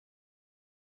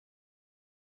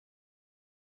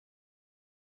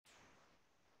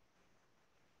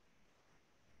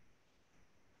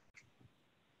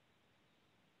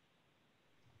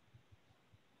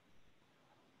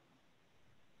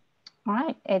All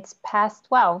right, it's past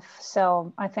 12,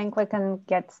 so I think we can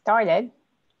get started.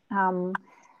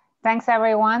 Thanks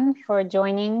everyone for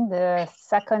joining the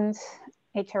second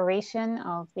iteration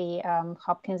of the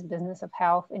Hopkins Business of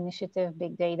Health Initiative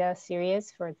Big Data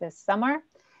series for this summer.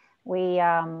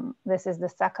 This is the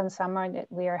second summer that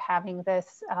we are having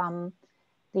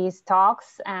these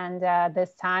talks, and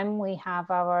this time we have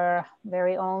our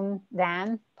very own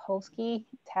Dan Polsky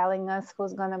telling us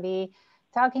who's going to be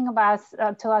talking about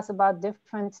to us about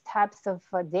different types of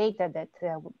data that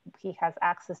he has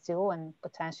access to and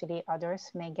potentially others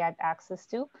may get access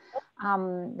to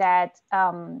that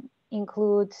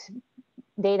include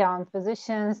data on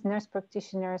physicians, nurse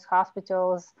practitioners,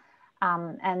 hospitals,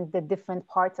 and the different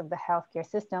parts of the healthcare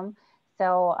system.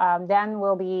 So Dan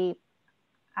will be,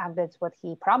 that's what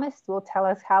he promised, will tell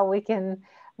us how we can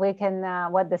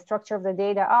what the structure of the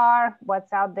data are,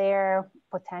 what's out there,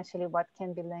 potentially what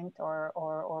can be linked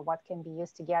or what can be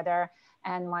used together,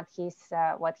 and what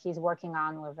he's working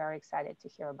on. We're very excited to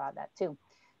hear about that too.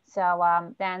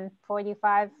 So then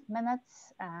 45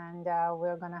 minutes, and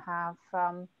we're gonna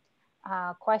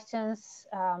have questions.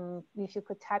 If you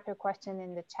could type your question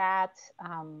in the chat,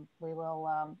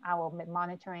 I will be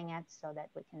monitoring it so that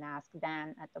we can ask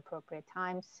Dan at appropriate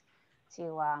times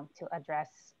to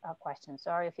address questions.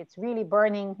 Or if it's really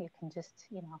burning, you can just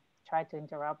try to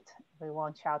interrupt. We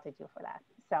won't shout at you for that.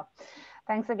 So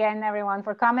thanks again, everyone,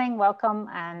 for coming. Welcome,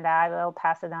 and I will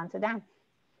pass it on to Dan.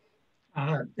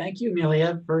 Thank you,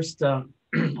 Amelia. First,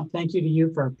 thank you to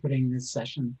you for putting this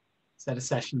set of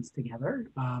sessions together.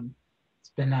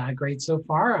 It's been great so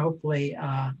far. Hopefully,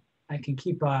 I can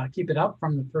keep it up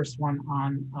from the first one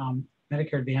on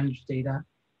Medicare Advantage data.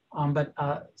 But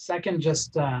second,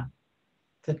 just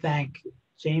to thank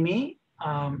Jamie,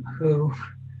 who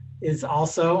is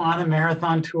also on a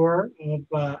marathon tour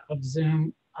of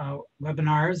Zoom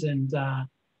webinars. And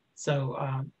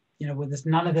with this,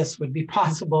 none of this would be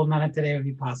possible, none of today would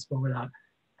be possible without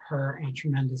her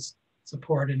tremendous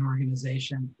support and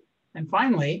organization. And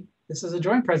finally, this is a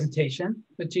joint presentation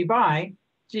with G.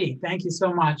 G, thank you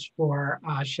so much for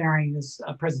sharing this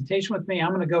presentation with me.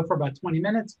 I'm gonna go for about 20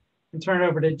 minutes and turn it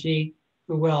over to G,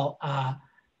 who will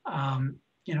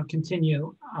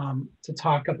continue to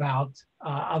talk about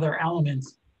other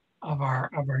elements of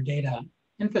our data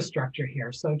infrastructure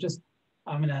here. So just,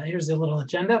 here's a little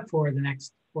agenda for the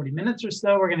next 40 minutes or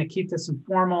so. We're gonna keep this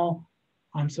informal.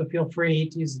 So feel free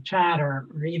to use the chat or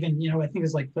even, I think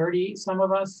it's like 30 some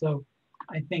of us. So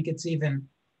I think it's even,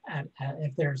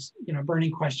 if there's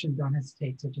burning questions, don't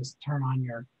hesitate to just turn on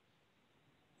your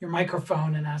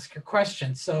microphone and ask your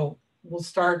question. So we'll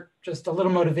start just a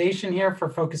little motivation here for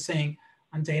focusing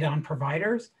on data on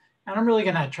providers. And I'm really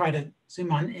gonna try to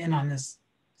zoom in on this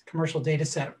commercial data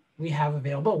set we have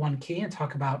available, OneKey, and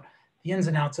talk about the ins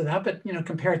and outs of that, but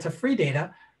compare it to free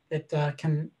data that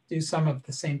can do some of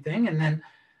the same thing. And then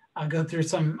I'll go through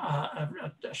a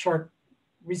short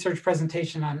research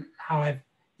presentation on how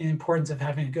the importance of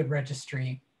having a good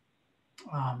registry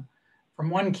from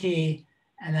OneKey.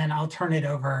 And then I'll turn it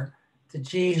over to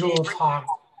G, who will talk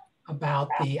about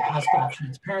the hospital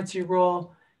transparency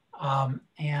rule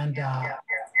and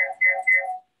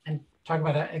talk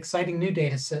about an exciting new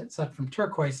data set from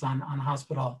Turquoise on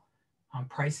hospital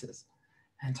prices,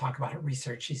 and talk about a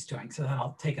research she's doing. So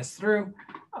that'll take us through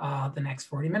the next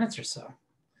 40 minutes or so.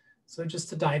 So just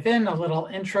to dive in, a little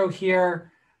intro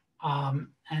here. And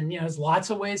there's lots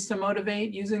of ways to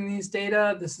motivate using these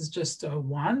data. This is just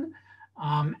one.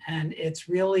 And it's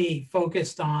really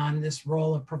focused on this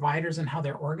role of providers and how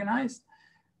they're organized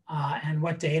and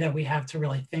what data we have to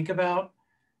really think about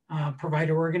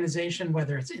provider organization,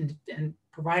 whether it's in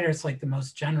providers, like the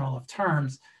most general of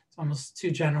terms. It's almost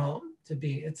too general to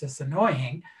be, it's just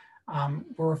annoying.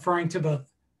 We're referring to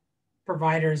both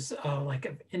providers,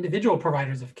 like individual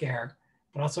providers of care,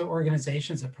 but also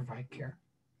organizations that provide care.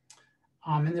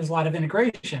 And there's a lot of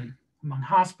integration among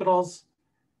hospitals,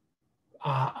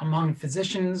 among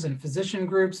physicians and physician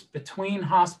groups, between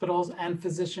hospitals and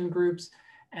physician groups,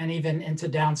 and even into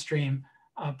downstream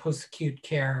post-acute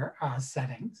care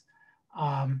settings.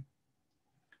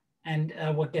 And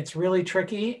what gets really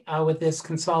tricky with this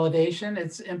consolidation,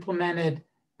 it's implemented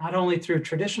not only through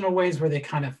traditional ways where they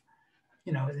kind of,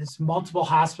 there's multiple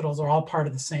hospitals are all part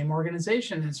of the same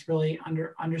organization. It's really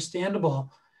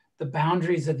understandable the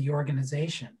boundaries of the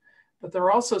organization. But there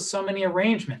are also so many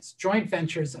arrangements, joint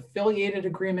ventures, affiliated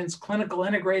agreements, clinical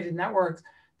integrated networks.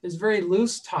 There's very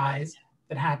loose ties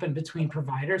that happen between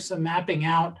providers. So mapping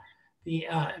out the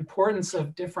importance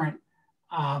of different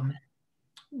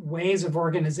ways of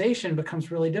organization becomes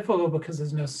really difficult because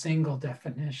there's no single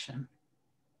definition.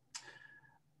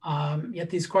 Yet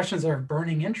these questions are of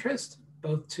burning interest,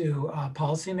 both to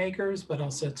policymakers, but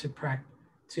also to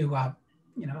I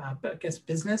guess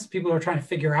business. People are trying to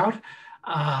figure out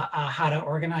how to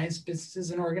organize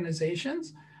businesses and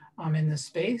organizations in this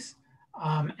space.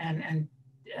 And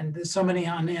there's so many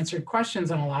unanswered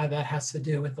questions, and a lot of that has to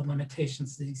do with the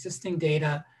limitations of the existing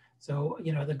data. So,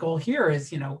 the goal here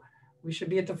is, we should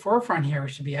be at the forefront here. We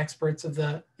should be experts of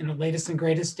the latest and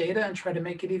greatest data and try to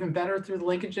make it even better through the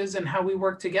linkages and how we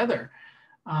work together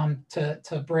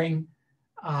to bring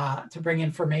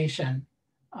information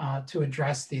to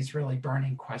address these really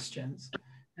burning questions.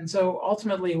 And so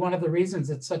ultimately, one of the reasons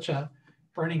it's such a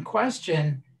burning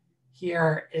question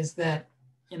here is that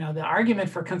the argument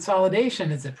for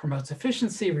consolidation is it promotes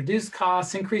efficiency, reduced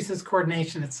costs, increases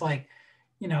coordination. It's like,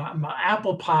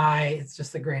 apple pie, it's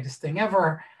just the greatest thing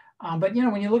ever. But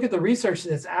when you look at the research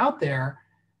that's out there,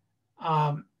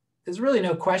 there's really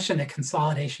no question that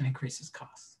consolidation increases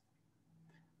costs.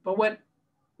 But what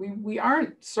we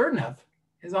aren't certain of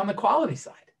is on the quality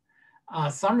side.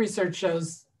 Some research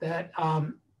shows that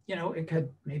it could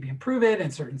maybe improve it in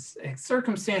certain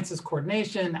circumstances.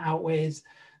 Coordination outweighs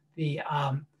the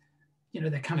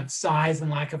the kind of size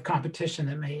and lack of competition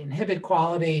that may inhibit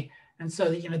quality. And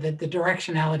so the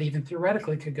directionality even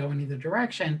theoretically could go in either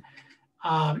direction.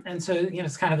 And so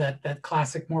it's kind of that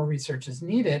classic more research is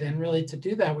needed. And really to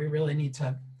do that, we really need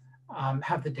to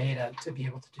have the data to be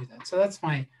able to do that. So that's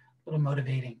my little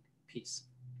motivating piece.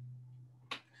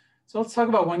 So let's talk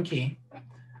about OneKey.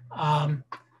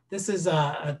 This is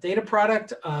a data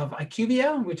product of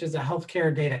IQVIA, which is a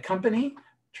healthcare data company,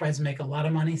 tries to make a lot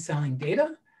of money selling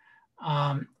data.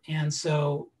 And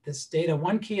so this data,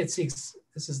 OneKey, it seeks,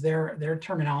 this is their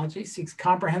terminology, seeks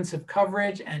comprehensive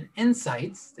coverage and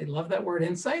insights. They love that word,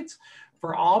 insights,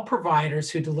 for all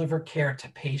providers who deliver care to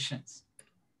patients.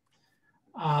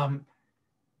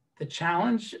 The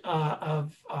challenge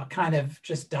of kind of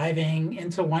just diving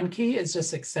into OneKey is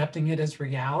just accepting it as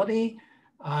reality.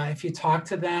 If you talk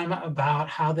to them about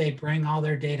how they bring all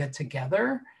their data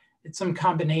together, it's some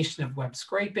combination of web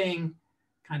scraping,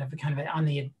 kind of on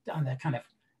the kind of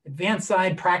advanced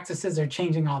side. Practices are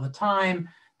changing all the time.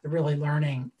 They're really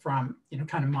learning from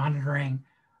kind of monitoring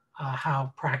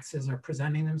how practices are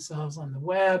presenting themselves on the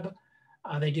web.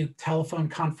 They do telephone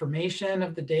confirmation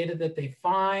of the data that they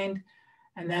find.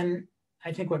 And then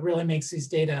I think what really makes these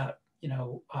data,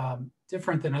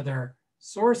 different than other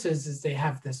sources is they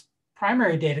have this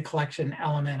primary data collection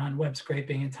element on web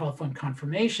scraping and telephone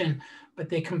confirmation, but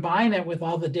they combine it with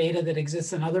all the data that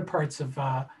exists in other parts of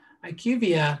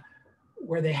IQVIA,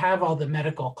 where they have all the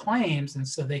medical claims. And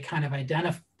so they kind of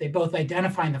both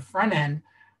identify in the front end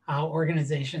how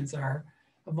organizations are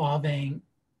evolving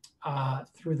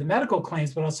through the medical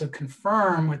claims, but also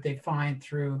confirm what they find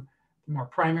through the more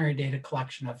primary data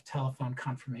collection of telephone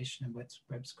confirmation and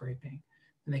web scraping.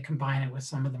 And they combine it with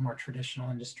some of the more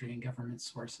traditional industry and government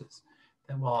sources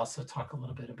that we'll also talk a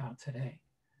little bit about today.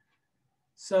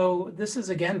 So this is,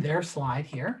 again, their slide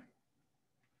here.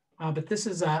 But this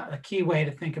is a key way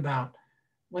to think about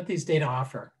what these data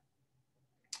offer.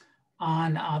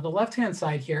 On the left-hand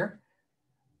side here,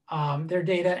 their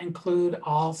data include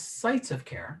all sites of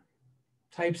care,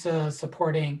 types of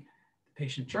supporting the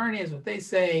patient journey is what they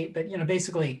say, but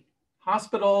basically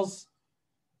hospitals,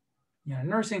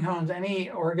 nursing homes, any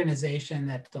organization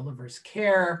that delivers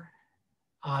care.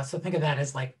 So think of that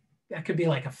as that could be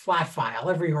like a flat file,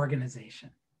 every organization.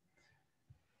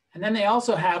 And then they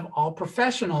also have all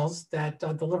professionals that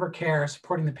deliver care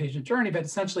supporting the patient journey, but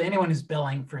essentially anyone who's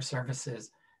billing for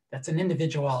services that's an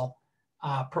individual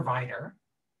provider.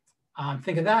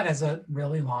 Think of that as a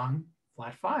really long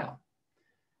flat file.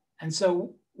 And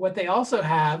so what they also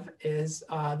have is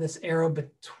this arrow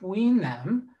between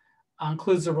them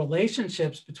includes the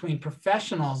relationships between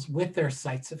professionals with their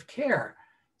sites of care.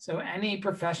 So any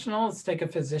professional, let's take a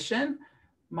physician,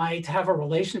 might have a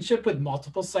relationship with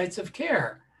multiple sites of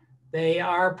care. They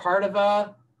are part of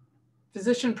a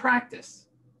physician practice.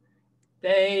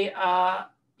 They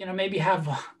maybe have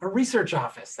a research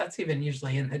office. That's even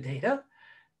usually in the data.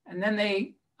 And then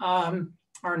they are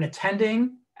an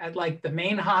attending at the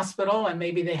main hospital, and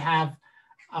maybe they have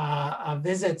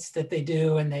visits that they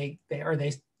do, and they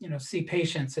see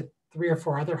patients at 3 or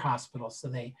 4 other hospitals.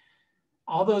 So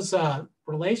all those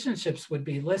relationships would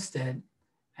be listed,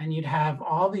 and you'd have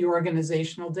all the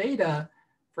organizational data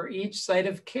for each site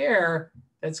of care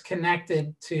that's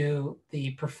connected to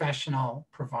the professional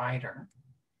provider.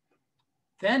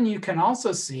 Then you can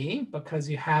also see, because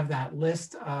you have that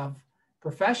list of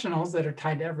professionals that are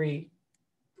tied to every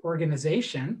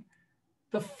organization,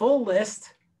 the full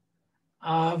list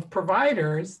of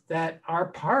providers that are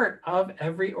part of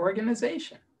every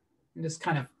organization. and just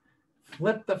kind of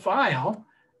flip the file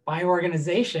by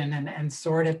organization and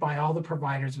sort it by all the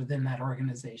providers within that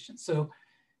organization. So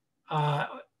I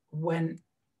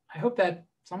hope that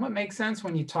somewhat makes sense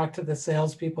when you talk to the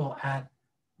salespeople at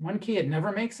OneKey, it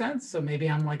never makes sense. So maybe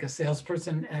I'm like a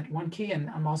salesperson at OneKey and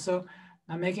I'm also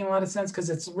not making a lot of sense because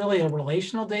it's really a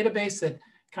relational database that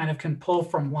kind of can pull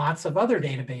from lots of other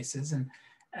databases. And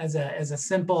as a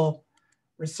simple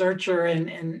researcher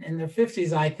in their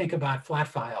 50s, I think about flat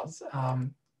files.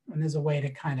 And there's a way to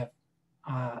kind of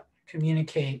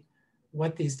communicate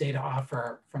what these data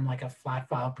offer from like a flat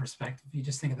file perspective. You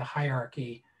just think of the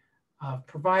hierarchy of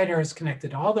providers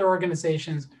connected to all their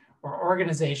organizations or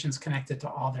organizations connected to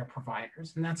all their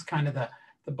providers. And that's kind of the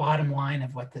bottom line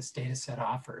of what this data set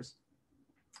offers.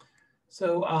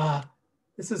 So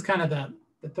this is kind of the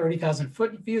 30,000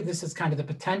 foot view. This is kind of the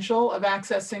potential of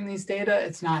accessing these data.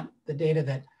 It's not the data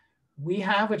that we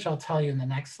have, which I'll tell you in the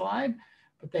next slide,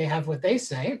 but they have what they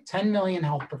say, 10 million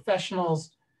health professionals,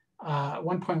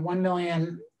 1.1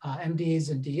 million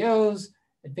MDs and DOs,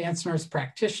 advanced nurse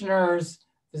practitioners,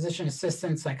 physician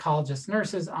assistants, psychologists,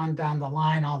 nurses, on down the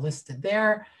line, all listed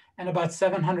there, and about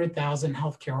 700,000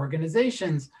 healthcare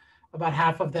organizations. About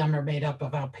half of them are made up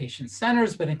of outpatient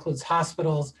centers, but includes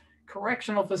hospitals,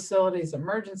 correctional facilities,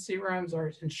 emergency rooms,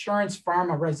 or insurance,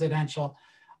 pharma, residential,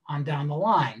 on down the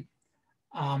line.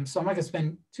 So I'm not gonna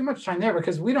spend too much time there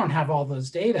because we don't have all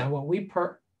those data. What we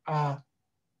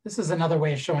this is another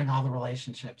way of showing all the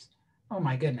relationships. Oh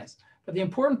my goodness. But the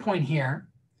important point here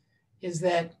is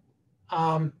that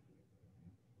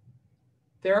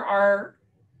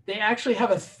they actually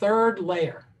have a third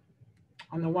layer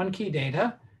on the OneKey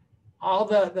data. All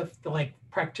the like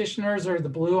practitioners are the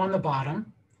blue on the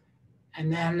bottom.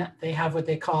 And then they have what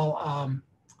they call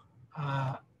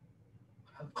a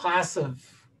class of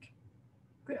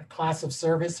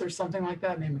service or something like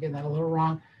that. Maybe I'm getting that a little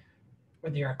wrong,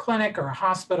 whether you're a clinic or a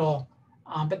hospital.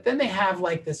 But then they have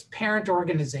like this parent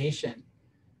organization.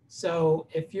 So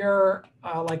if you're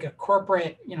like a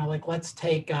corporate, like let's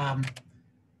take,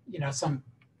 some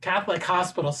Catholic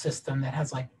hospital system that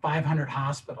has like 500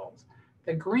 hospitals.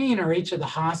 The green are each of the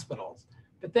hospitals.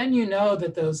 But then you know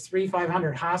that those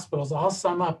 500 hospitals all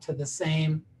sum up to the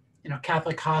same,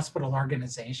 Catholic hospital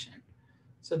organization.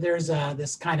 So there's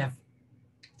this kind of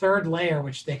third layer,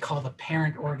 which they call the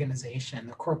parent organization,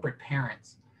 the corporate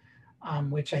parents,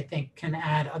 which I think can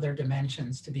add other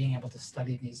dimensions to being able to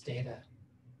study these data.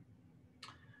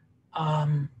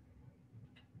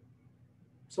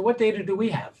 So what data do we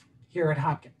have here at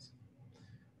Hopkins?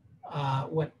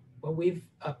 What we've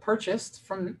purchased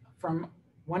from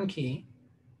OneKey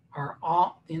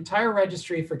are the entire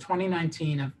registry for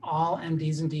 2019 of all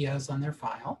MDs and DOs on their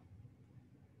file,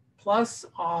 plus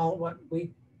all what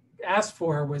we asked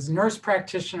for was nurse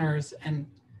practitioners and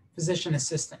physician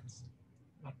assistants,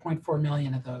 about 0.4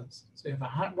 million of those. So we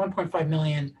have 1.5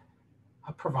 million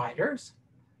providers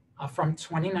from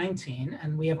 2019,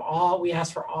 and we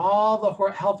asked for all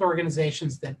the health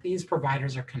organizations that these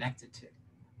providers are connected to.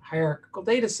 Hierarchical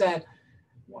data set.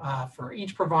 For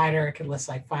each provider, it could list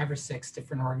like 5 or 6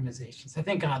 different organizations. I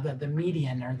think the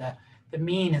median or the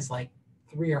mean is like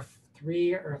 3 or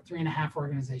 3.5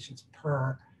 organizations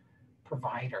per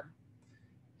provider.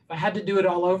 If I had to do it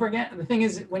all over again, and the thing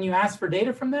is, when you ask for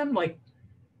data from them, like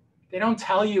they don't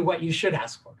tell you what you should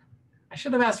ask for. I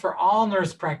should have asked for all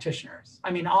nurse practitioners.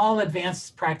 I mean, all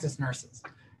advanced practice nurses.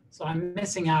 So I'm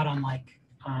missing out on like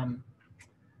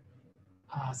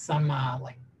some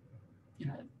like,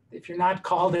 if you're not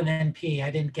called an NP,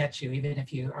 I didn't get you, even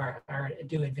if you are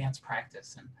do advanced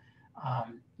practice, and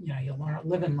you'll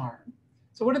live and learn.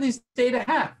 So what do these data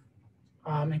have?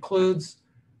 Includes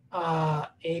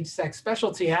age, sex,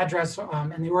 specialty, address,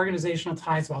 and the organizational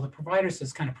ties of all the providers. So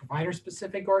it's kind of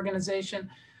provider-specific organization.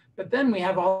 But then we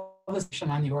have all this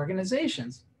on the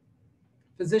organizations: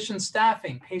 physician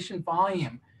staffing, patient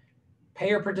volume,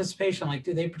 payer participation. Like,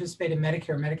 do they participate in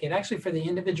Medicare or Medicaid? Actually, for the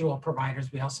individual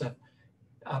providers, we also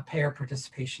have payer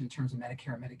participation in terms of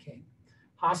Medicare and Medicaid.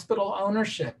 Hospital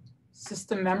ownership,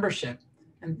 system membership,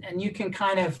 and you can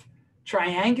kind of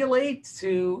triangulate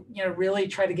to really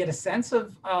try to get a sense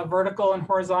of vertical and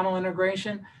horizontal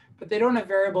integration, but they don't have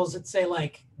variables that say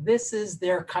like this is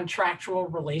their contractual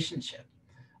relationship,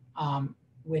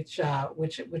 which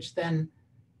then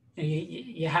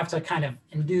you have to kind of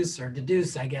induce or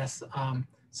deduce, I guess,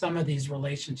 some of these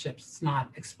relationships. It's not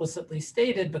explicitly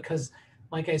stated because,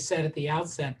 like I said at the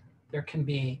outset, there can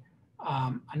be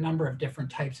a number of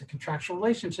different types of contractual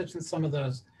relationships, and some of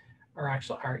those are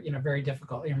very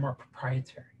difficult, more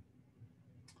proprietary.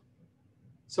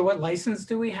 So what license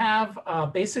do we have?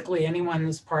 Basically, anyone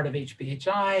that's part of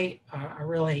HBHI are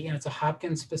really, it's a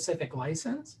Hopkins specific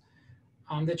license.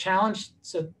 The challenge,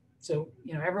 so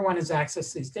everyone has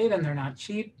access to these data and they're not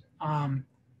cheap.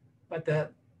 But the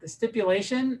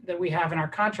stipulation that we have in our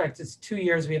contract is 2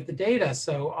 years we have the data.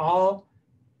 So all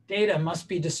data must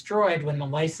be destroyed when the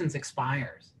license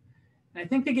expires. And I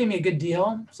think they gave me a good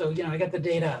deal. So, I got the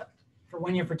data for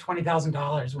 1 year for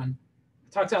 $20,000 when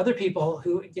I talk to other people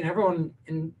who, everyone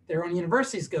in their own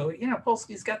universities go,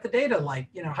 Polsky's got the data, like,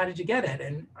 how did you get it?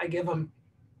 And I give them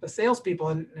the salespeople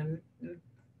and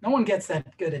no one gets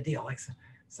that good a deal. Like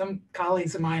some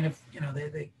colleagues of mine have,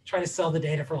 they try to sell the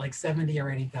data for like $70,000 or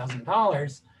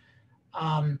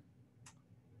 $80,000.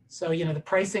 So, the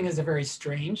pricing is a very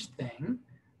strange thing.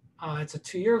 It's a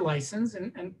 2-year license.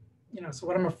 And so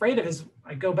what I'm afraid of is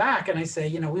I go back and I say,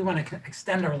 we want to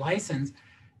extend our license.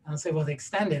 And I'll say, well, they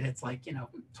extend it. It's like,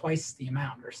 twice the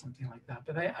amount or something like that.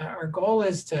 But our goal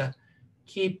is to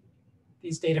keep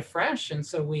these data fresh. And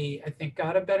so we, I think,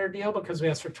 got a better deal because we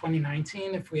asked for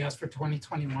 2019. If we asked for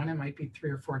 2021, it might be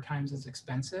 3 or 4 times as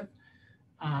expensive.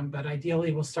 But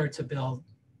ideally, we'll start to build,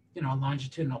 a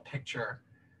longitudinal picture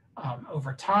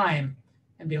over time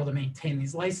and be able to maintain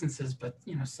these licenses. But,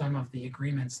 some of the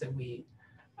agreements that we,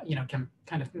 can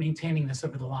kind of maintaining this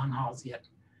over the long haul is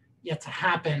yet to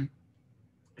happen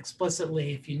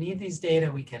explicitly. If you need these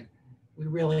data, we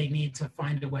really need to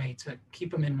find a way to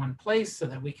keep them in one place so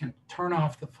that we can turn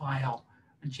off the file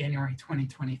in January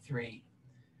 2023.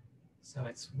 So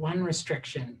it's one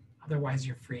restriction, otherwise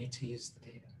you're free to use the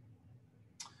data.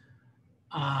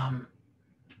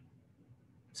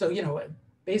 So,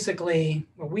 basically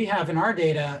what we have in our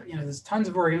data, there's tons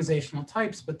of organizational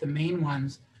types, but the main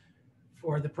ones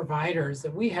for the providers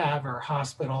that we have are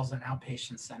hospitals and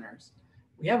outpatient centers.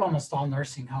 We have almost all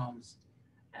nursing homes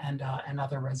and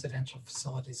other residential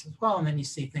facilities as well. And then you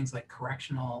see things like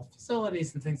correctional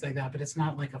facilities and things like that, but it's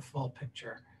not like a full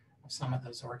picture of some of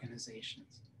those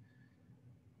organizations.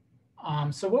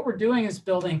 So what we're doing is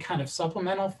building kind of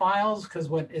supplemental files, because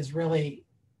what is really,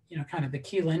 kind of the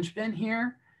key linchpin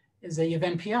here is that you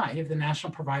have NPI, you have the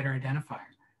National Provider Identifier.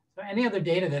 So any other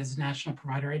data that is National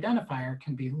Provider Identifier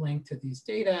can be linked to these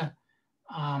data.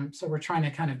 So we're trying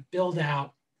to kind of build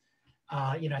out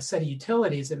a set of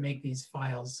utilities that make these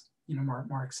files,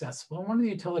 more accessible. And one of the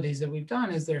utilities that we've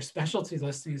done is their specialty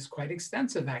listing is quite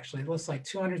extensive, actually. It lists like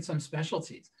 200 some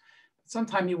specialties.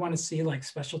 Sometimes you want to see like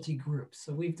specialty groups.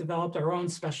 So we've developed our own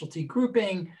specialty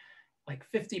grouping, like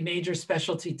 50 major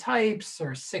specialty types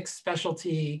or 6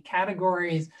 specialty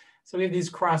categories. So we have these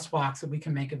crosswalks that we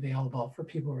can make available for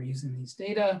people who are using these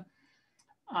data.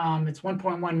 It's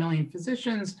 1.1 million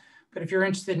physicians, but if you're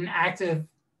interested in active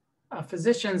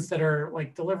physicians that are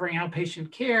like delivering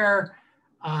outpatient care,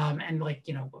 and like,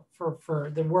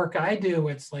 for the work I do,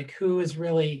 it's like who is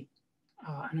really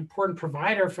an important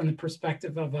provider from the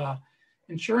perspective of a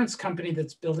insurance company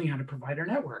that's building out a provider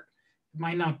network. It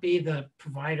might not be the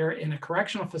provider in a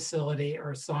correctional facility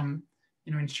or some,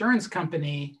 insurance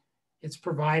company. It's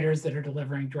providers that are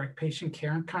delivering direct patient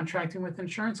care and contracting with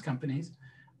insurance companies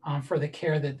for the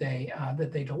care that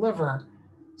they deliver.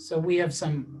 So we have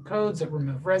some codes that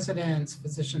remove residents,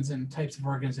 physicians, and types of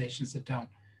organizations that don't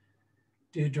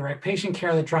do direct patient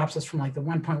care. That drops us from like the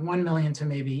 1.1 million to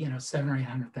maybe 700,000 or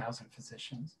 800,000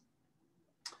 physicians.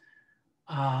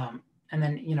 And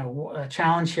then a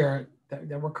challenge here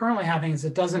that we're currently having is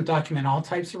it doesn't document all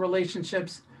types of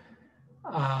relationships.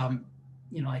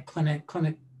 Like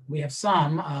clinic. We have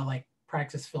some like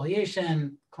practice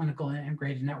affiliation, clinical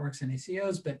integrated networks, and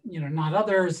ACOs, but not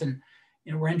others. And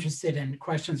we're interested in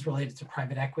questions related to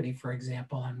private equity, for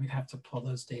example, and we'd have to pull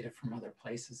those data from other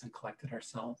places and collect it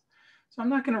ourselves. So I'm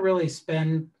not going to really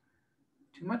spend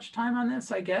too much time on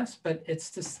this, I guess, but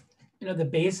it's just, the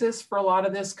basis for a lot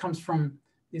of this comes from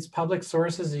these public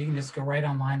sources that you can just go right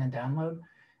online and download.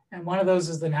 And one of those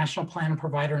is the National Plan and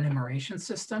Provider Enumeration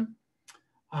System,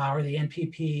 or the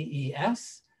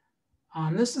NPPES.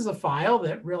 This is a file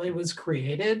that really was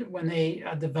created when they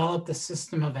developed the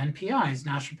system of NPIs,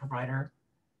 National Provider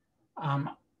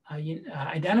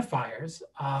Identifiers.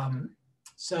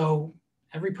 So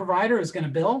every provider is going to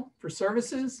bill for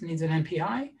services, needs an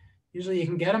NPI. Usually you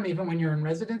can get them even when you're in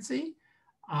residency.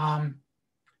 And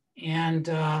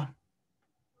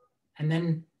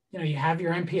then you have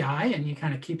your NPI and you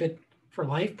kind of keep it for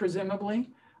life, presumably.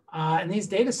 And these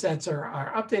data sets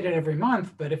are updated every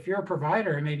month, but if you're a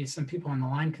provider, and maybe some people on the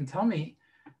line can tell me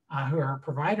who are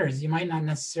providers, you might not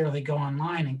necessarily go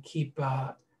online and keep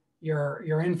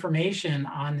your information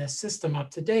on this system up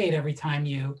to date every time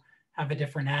you have a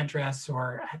different address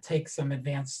or take some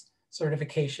advanced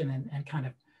certification and kind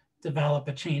of develop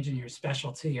a change in your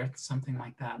specialty or something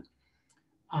like that.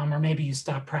 Or maybe you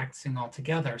stop practicing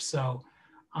altogether. So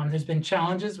there's been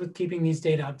challenges with keeping these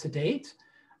data up to date,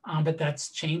 but that's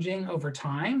changing over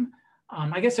time.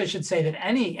 I guess I should say that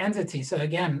any entity, so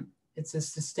again, it's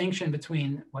this distinction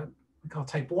between what we call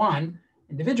type 1,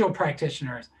 individual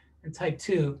practitioners, and type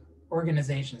 2,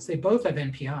 organizations. They both have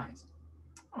NPIs.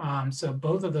 So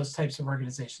both of those types of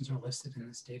organizations are listed in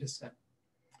this data set.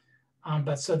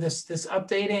 But so this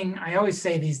updating, I always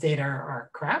say these data are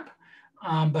crap,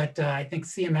 but I think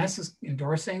CMS is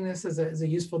endorsing this as a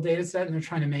useful data set, and they're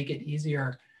trying to make it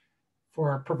easier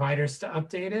for providers to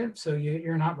update it. So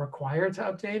you're not required to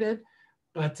update it,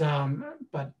 but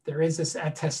there is this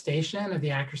attestation of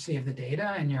the accuracy of the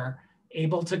data, and you're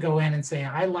able to go in and say,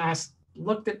 I last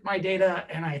looked at my data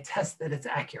and I attest that it's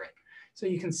accurate. So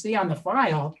you can see on the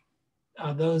file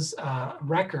those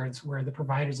records where the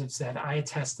providers have said, I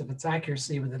attest of its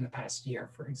accuracy within the past year,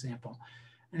 for example.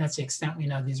 And that's the extent we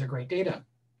know these are great data.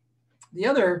 The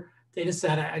other data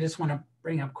set I just want to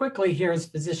bring up quickly here is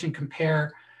Physician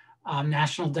Compare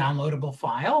National Downloadable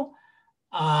File.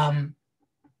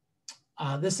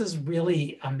 This is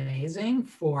really amazing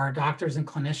for doctors and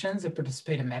clinicians that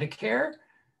participate in Medicare.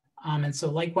 And so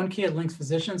like OneKey, it links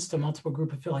physicians to multiple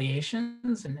group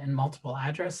affiliations and multiple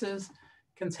addresses.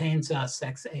 Contains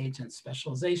sex, age, and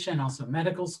specialization, also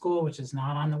medical school, which is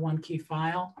not on the OneKey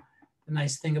file. The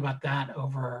nice thing about that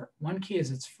over OneKey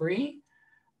is it's free.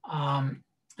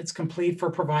 It's complete for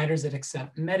providers that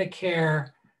accept Medicare.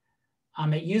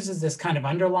 It uses this kind of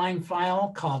underlying file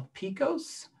called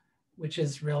PECOS, which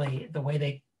is really the way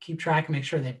they keep track and make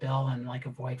sure they bill and like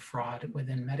avoid fraud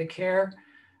within Medicare.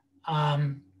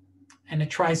 And it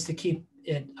tries to keep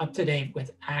it up to date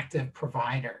with active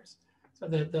providers. So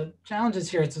the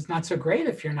challenges here, it's not so great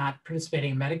if you're not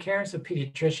participating in Medicare. So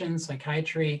pediatricians,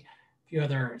 psychiatry, a few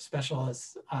other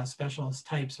specialist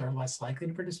types are less likely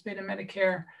to participate in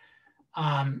Medicare.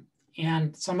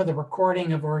 And some of the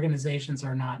recording of organizations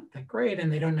are not that great,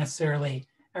 and they don't necessarily,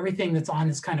 everything that's on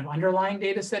this kind of underlying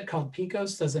data set called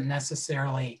PECOS doesn't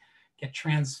necessarily get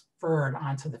transferred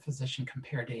onto the Physician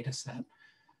Compare data set.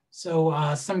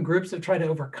 So some groups have tried to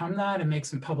overcome that and make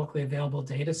some publicly available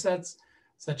data sets,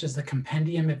 such as the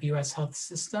Compendium of US Health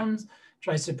Systems,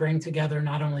 tries to bring together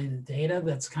not only the data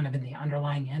that's kind of in the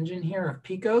underlying engine here of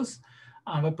PECOS,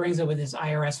 but brings it with this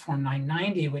IRS Form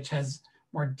 990, which has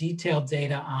more detailed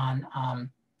data on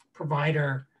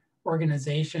provider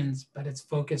organizations, but it's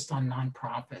focused on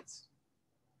nonprofits.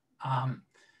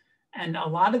 And a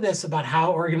lot of this about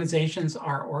how organizations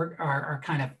are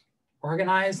kind of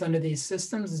organized under these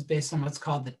systems is based on what's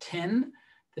called the TIN,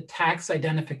 the tax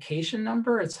identification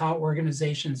number. It's how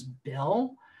organizations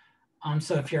bill.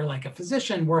 So if you're like a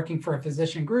physician working for a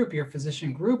physician group, your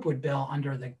physician group would bill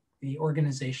under the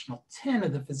organizational TIN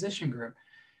of the physician group.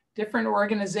 Different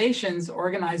organizations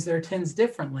organize their TINs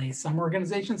differently. Some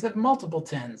organizations have multiple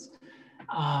TINs,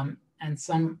 and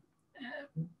some,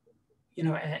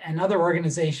 and other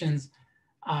organizations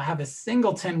have a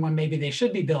single TIN when maybe they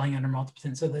should be billing under multiple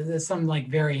TINs. So there's some like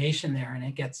variation there, and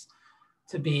it gets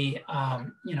to be, a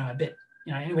bit,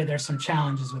 anyway, there's some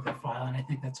challenges with the file, and I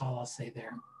think that's all I'll say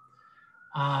there.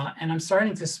 And I'm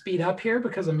starting to speed up here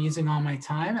because I'm using all my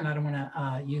time, and I don't want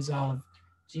to use all of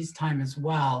G's time as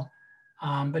well.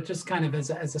 But just kind of as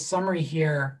a summary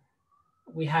here,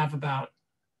 we have the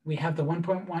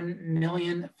 1.1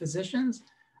 million physicians.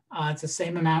 It's the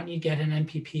same amount you get in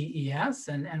NPPES,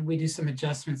 and we do some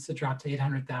adjustments to drop to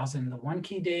 800,000 in the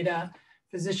OneKey data.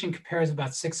 Physician compares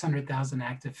about 600,000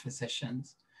 active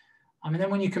physicians. And then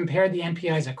when you compare the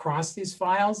NPIs across these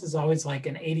files, is always like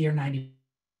an 80 or 90.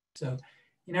 So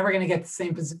you're never going to get the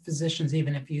same physicians,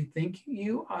 even if you think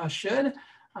you should.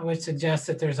 I would suggest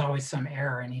that there's always some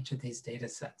error in each of these data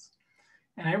sets.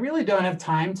 And I really don't have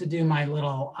time to do my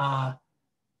little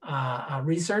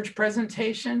research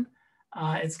presentation.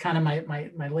 It's kind of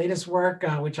my latest work,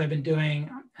 which I've been doing.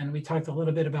 And we talked a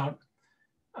little bit about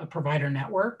provider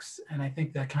networks. And I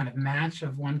think that kind of match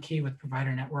of OneKey with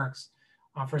provider networks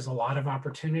offers a lot of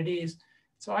opportunities.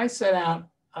 So I set out,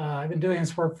 I've been doing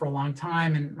this work for a long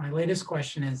time. And my latest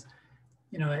question is,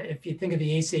 if you think of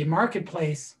the ACA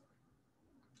marketplace,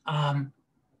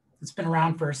 it's been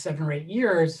around for 7 or 8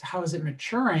 years, how is it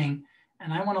maturing?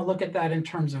 And I want to look at that in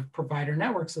terms of provider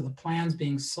networks, so the plans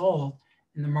being sold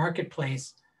in the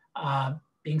marketplace,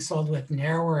 being sold with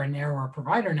narrower and narrower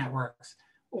provider networks,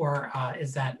 or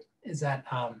is that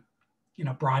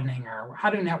broadening, or how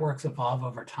do networks evolve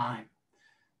over time?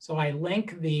 So I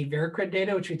link the Vericred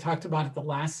data, which we talked about at the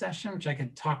last session, which I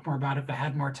could talk more about if I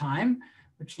had more time,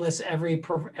 which lists every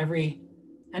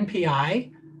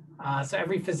NPI So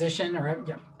every physician or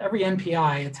every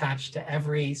NPI attached to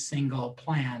every single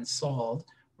plan sold,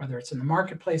 whether it's in the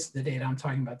marketplace, the data I'm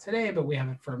talking about today, but we have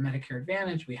it for Medicare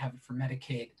Advantage, we have it for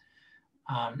Medicaid,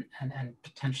 and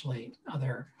potentially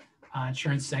other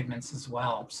insurance segments as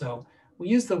well. So we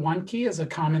use the OneKey as a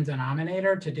common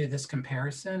denominator to do this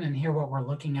comparison. And here what we're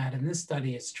looking at in this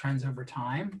study is trends over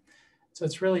time. So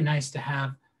it's really nice to have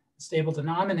a stable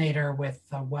denominator with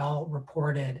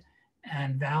well-reported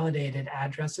and validated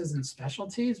addresses and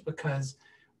specialties, because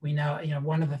we know,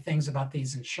 one of the things about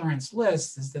these insurance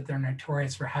lists is that they're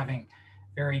notorious for having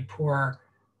very poor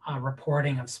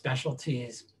reporting of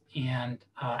specialties and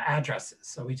addresses.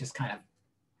 So we just kind of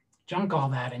junk all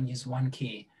that and use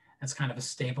OneKey as kind of a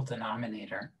stable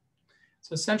denominator.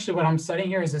 So essentially what I'm studying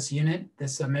here is this unit,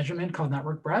 this measurement called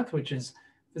network breadth, which is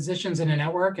physicians in a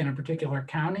network in a particular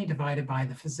county divided by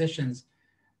the physicians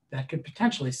that could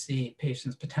potentially see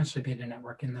patients potentially be in a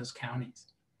network in those counties.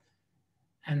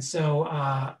 And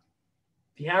so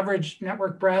the average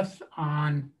network breadth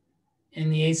in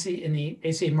the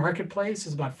ACA marketplace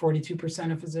is about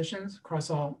 42% of physicians across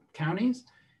all counties.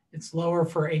 It's lower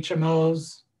for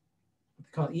HMOs, what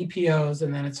they call EPOs,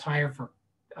 and then it's higher for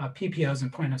PPOs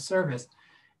and point of service.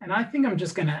 And I think I'm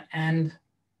just going to end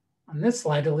on this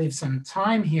slide to leave some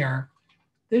time here.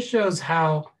 This shows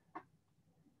how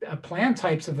plan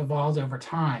types have evolved over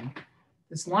time.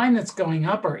 This line that's going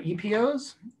up are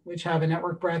EPOs, which have a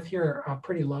network breadth here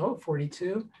pretty low,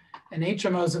 42. And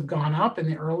HMOs have gone up in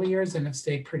the early years and have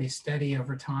stayed pretty steady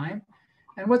over time.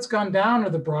 And what's gone down are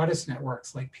the broadest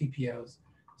networks like PPOs.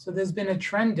 So there's been a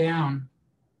trend down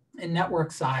in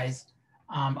network size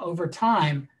over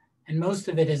time, and most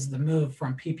of it is the move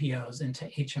from PPOs into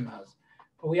HMOs.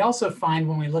 But we also find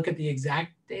when we look at the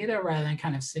exact data rather than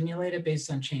kind of simulate it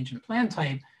based on change in plan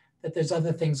type, that there's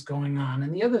other things going on.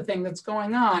 And the other thing that's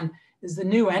going on is the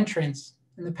new entrants.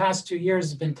 In the past 2 years,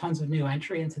 there's been tons of new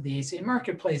entry into the ACA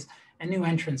marketplace, and new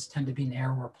entrants tend to be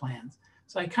narrower plans.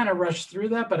 So I kind of rushed through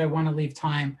that, but I want to leave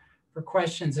time for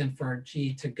questions and for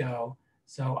G to go.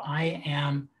 So I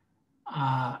am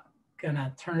going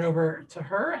to turn it over to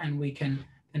her, and we can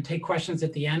take questions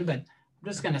at the end, but I'm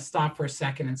just going to stop for a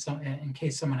second in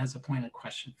case someone has a pointed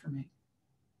question for me.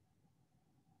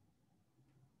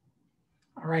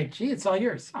 All right, G, it's all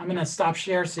yours. I'm going to stop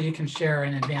share so you can share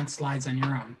in advanced slides on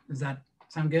your own. Does that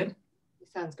sound good?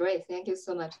 It sounds great. Thank you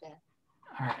so much, Dan.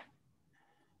 All right.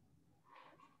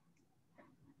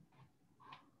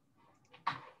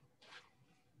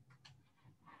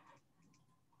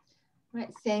 Right.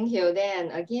 Thank you,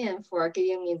 Dan, again, for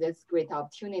giving me this great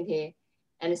opportunity.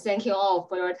 And thank you all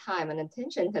for your time and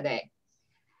attention today.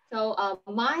 So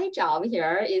my job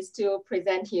here is to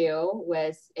present you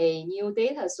with a new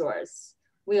data source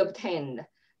we obtained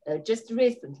just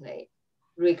recently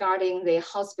regarding the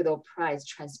hospital price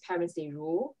transparency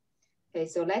rule. Okay,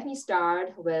 so let me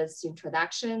start with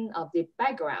introduction of the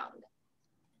background.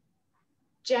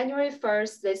 January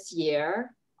 1st this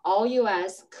year, all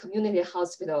US community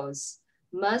hospitals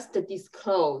must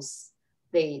disclose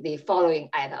the following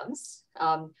items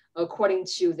according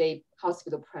to the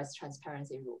hospital price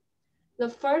transparency rule. The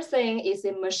first thing is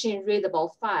a machine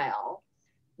readable file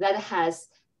that has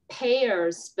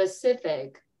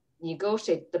payer-specific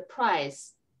negotiate the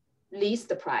price, list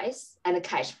the price, and the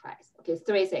cash price. Okay,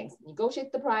 three things: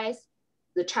 negotiate the price,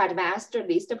 the charge master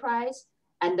list the price,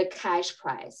 and the cash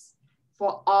price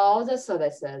for all the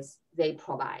services they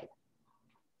provide.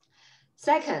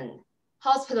 Second,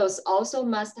 hospitals also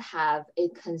must have a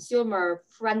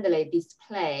consumer-friendly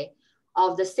display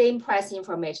of the same price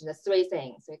information, the three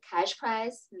things: the cash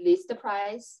price, list the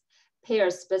price,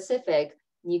 payer-specific,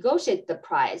 negotiate the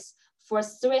price for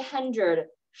 300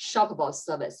 shoppable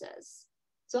services.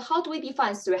 So how do we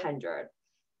define 300?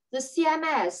 The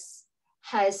CMS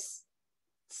has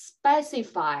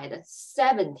specified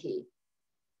 70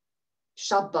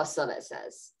 shoppable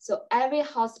services. So every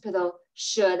hospital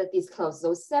should disclose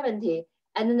those 70,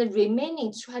 and then the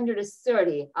remaining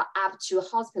 230 are up to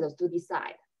hospitals to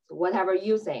decide. So whatever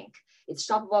you think is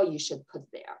shoppable, you should put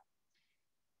there.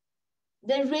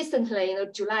 Then recently,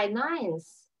 July 9th,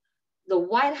 the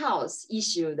White House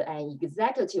issued an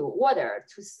executive order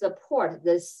to support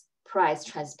this price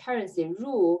transparency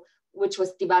rule, which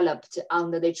was developed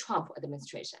under the Trump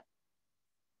administration.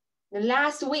 The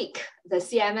last week, the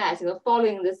CMS,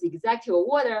 following this executive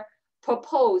order,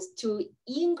 proposed to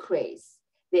increase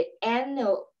the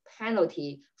annual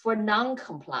penalty for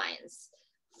non-compliance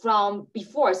from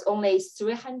before it's only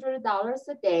 $300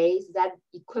 a day, so that's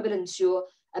equivalent to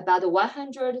about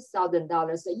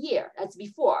 $100,000 a year. That's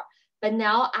before. But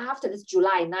now after this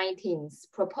July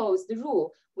 19th proposed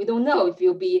rule, we don't know if it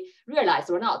will be realized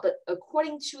or not. But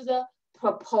according to the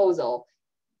proposal,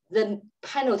 the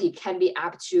penalty can be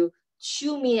up to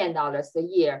 $2 million a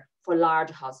year for large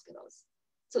hospitals.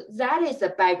 So that is the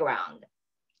background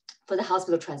for the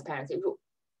hospital transparency rule.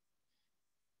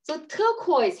 So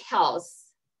Turquoise Health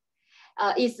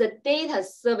is a data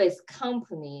service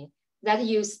company that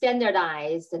use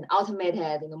standardized and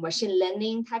automated machine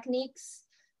learning techniques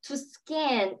to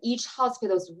scan each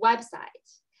hospital's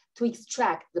website to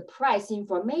extract the price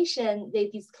information they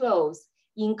disclose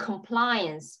in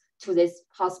compliance to this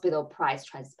hospital price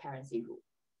transparency rule.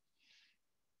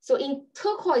 So in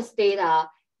Turquoise data,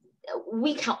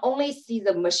 we can only see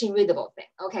the machine readable thing.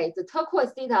 Okay, the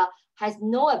Turquoise data has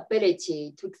no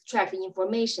ability to extract the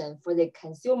information for the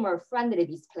consumer-friendly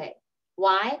display.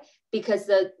 Why? Because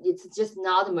it's just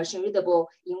not machine readable.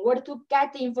 In order to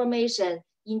get the information,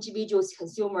 individuals,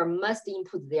 consumer must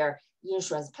input their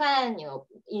insurance plan,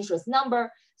 insurance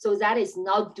number. So that is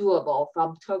not doable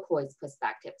from Turquoise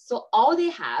perspective. So all they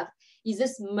have is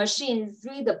this machine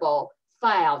readable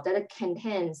file that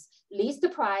contains list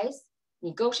price,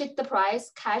 negotiate the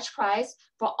price, cash price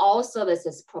for all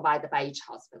services provided by each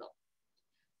hospital.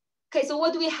 Okay, so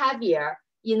what do we have here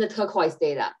in the Turquoise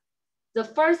data? The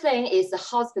first thing is the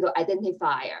hospital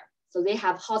identifier. So they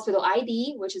have hospital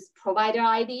ID, which is provider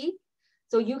ID.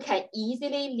 So you can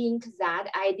easily link that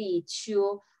ID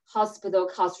to hospital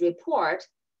cost report,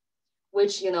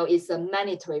 which is a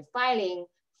mandatory filing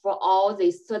for all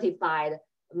the certified,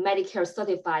 Medicare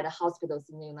certified hospitals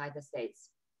in the United States.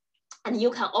 And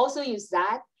you can also use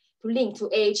that to link to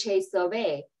AHA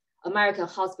survey, American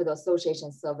Hospital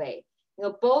Association survey.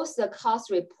 Both the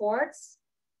cost reports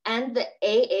and the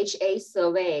AHA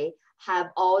survey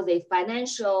have all the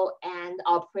financial and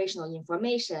operational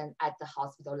information at the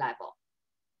hospital level.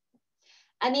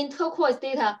 And in Turquoise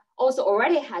data also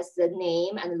already has the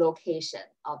name and location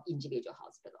of individual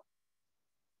hospital.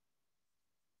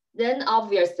 Then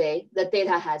obviously the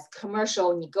data has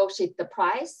commercial negotiate the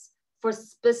price for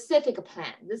specific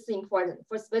plan. This is important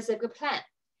for specific plan.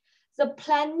 The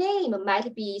plan name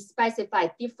might be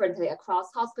specified differently across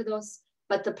hospitals,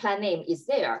 but the plan name is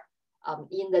there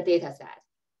in the data set.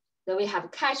 Then we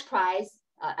have cash price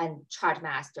and charge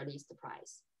master list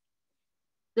price.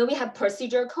 Then we have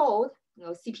procedure code,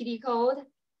 CPT code,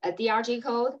 a DRG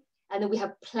code, and then we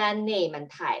have plan name and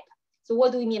type. So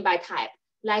what do we mean by type?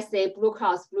 Let's say Blue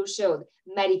Cross Blue Shield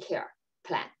Medicare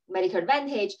plan, Medicare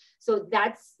Advantage. So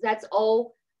that's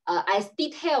all as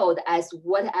detailed as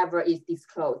whatever is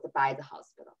disclosed by the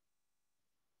hospital.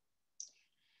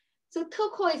 So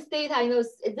Turquoise data,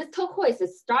 this Turquoise is a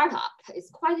startup. It's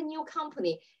quite a new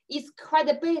company. Its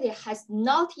credibility has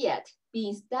not yet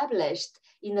been established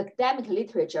in academic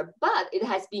literature, but it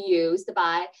has been used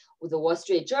by the Wall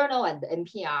Street Journal and the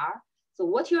NPR. So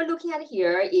what you're looking at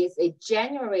here is a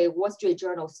January Wall Street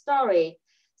Journal story.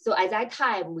 So at that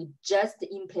time, we just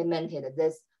implemented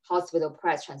this hospital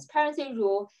price transparency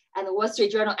rule, and the Wall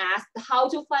Street Journal asked how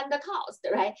to find the cost,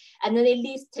 right? And then they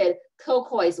listed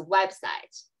Turquoise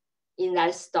website in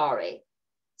that story.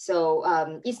 So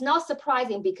it's not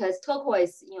surprising because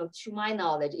Turquoise, to my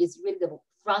knowledge, is really the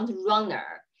front runner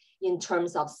in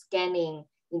terms of scanning,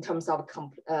 in terms of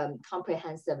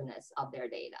comprehensiveness of their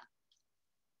data.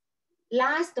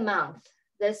 Last month,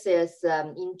 this is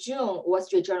in June, Wall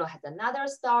Street Journal had another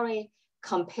story,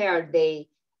 compared the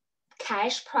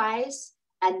cash price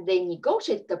and they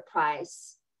negotiate the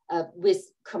price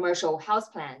with commercial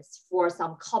health plans for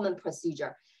some common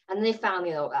procedure. And they found,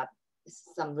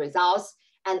 some results.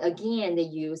 And again, they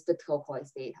used the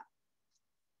Turquoise data.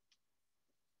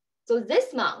 So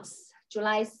this month,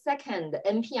 July 2nd, the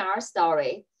NPR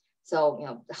story.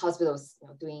 So, the hospitals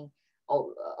doing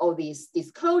all these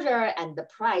disclosure and the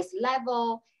price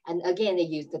level. And again, they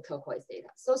use the Turquoise data.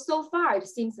 So far, it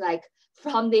seems like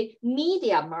from the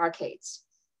media market,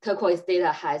 Turquoise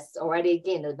data has already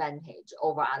gained advantage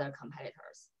over other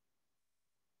competitors.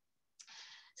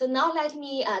 So now let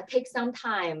me take some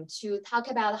time to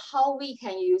talk about how we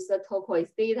can use the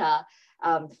Turquoise data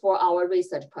for our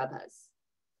research purpose.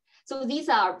 So these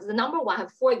are, the number one, I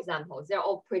have 4 examples. They're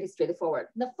all pretty straightforward.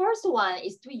 The first one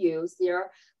is to use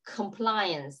their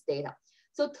compliance data.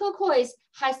 So Turquoise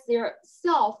has their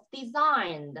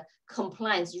self-designed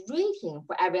compliance rating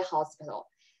for every hospital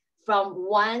from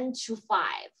 1 to 5.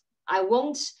 I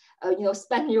won't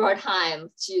spend your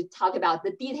time to talk about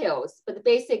the details, but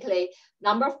basically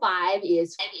number 5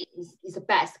 is the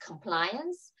best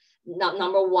compliance.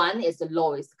 Number 1 is the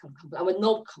lowest with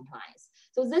no compliance.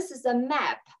 So this is a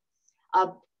map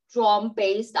drawn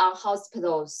based on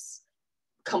hospitals'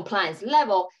 compliance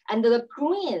level, and the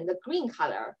green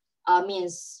color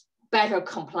means better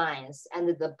compliance, and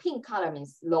the pink color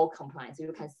means low compliance.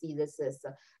 You can see this is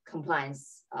a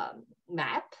compliance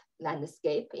map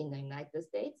landscape in the United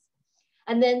States.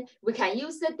 And then we can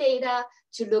use the data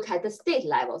to look at the state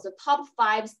level. So top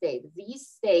 5 states, these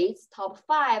states, top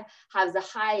 5 have the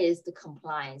highest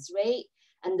compliance rate,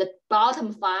 and the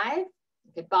bottom 5,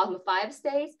 the bottom 5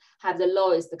 states have the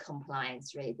lowest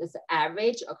compliance rate. That's the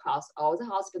average across all the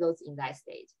hospitals in that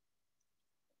state.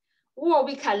 Or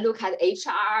we can look at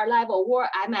HR level or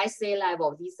MSA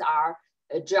level. These are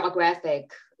a geographic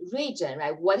region,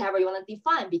 right? Whatever you want to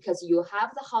define, because you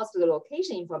have the hospital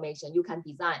location information, you can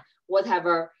design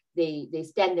whatever the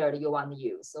standard you want to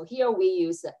use. So here we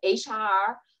use the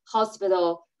HR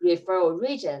hospital referral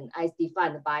region as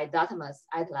defined by Datam's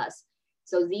Atlas.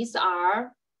 So these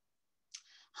are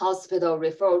hospital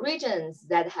referral regions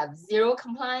that have 0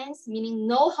 compliance, meaning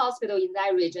no hospital in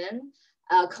that region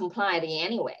complied in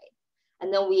any way.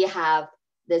 And then we have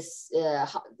these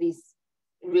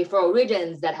referral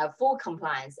regions that have full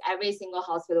compliance. Every single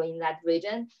hospital in that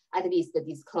region at least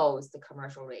disclose the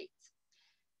commercial rate.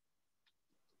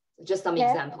 Just some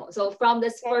example. So from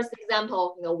this first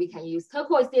example, we can use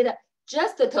Turquoise data,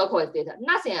 just the Turquoise data,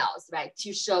 nothing else, right,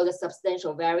 to show the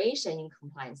substantial variation in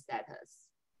compliance status.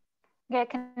 Yeah,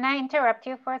 can I interrupt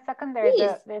you for a second?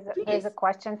 There's a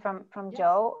question from yes.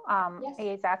 Joe. Yes.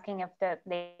 He's asking if the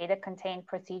data contain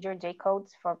procedure J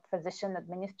codes for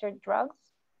physician-administered drugs.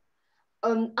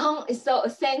 So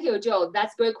thank you, Joe.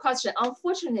 That's a great question.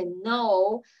 Unfortunately,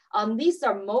 no. These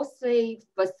are mostly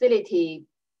facility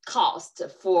cost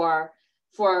for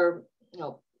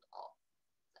the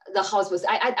hospitals.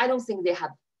 I don't think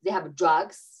they have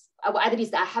drugs. At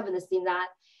least I haven't seen that.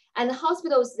 And the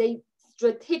hospitals, they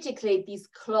strategically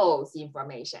disclose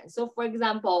information. So for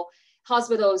example, one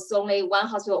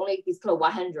hospital only disclose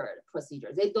 100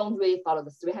 procedures. They don't really follow the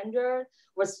 300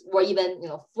 or even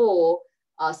full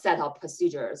set of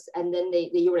procedures. And then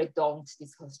they usually don't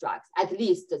disclose drugs, at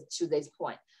least to this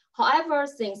point. However,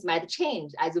 things might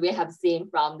change, as we have seen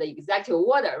from the executive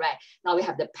order, right? Now we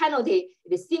have the penalty.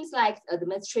 It seems like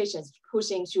administration is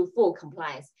pushing to full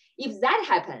compliance. If that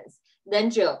happens, then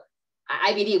Joe,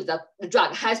 I believe that the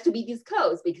drug has to be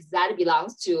disclosed because that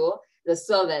belongs to the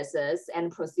services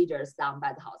and procedures done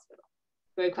by the hospital.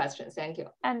 Great question, thank you.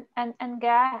 And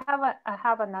Gary, I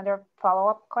have another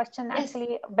follow-up question, yes.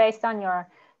 Actually, based on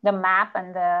the map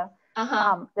and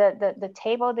the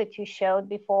table that you showed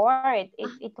before.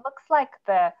 It looks like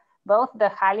both the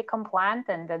highly compliant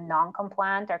and the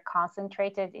non-compliant are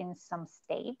concentrated in some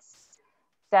states.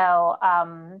 So,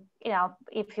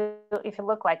 if you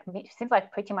look, like, it seems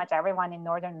like pretty much everyone in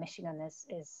Northern Michigan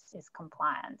is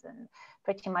compliant, and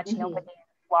pretty much nobody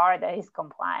in Florida is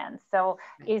compliant. So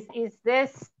is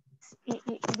this, do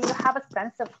you have a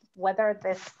sense of whether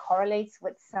this correlates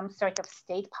with some sort of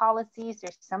state policies?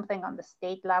 There's something on the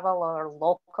state level or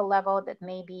local level that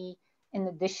may be in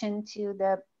addition to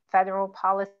the federal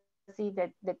policy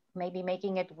that may be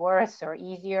making it worse or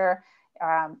easier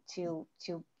to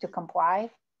comply?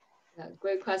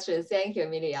 Great question. Thank you,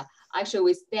 Amelia. Actually,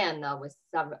 we stand with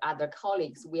some other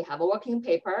colleagues. We have a working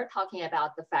paper talking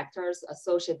about the factors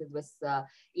associated with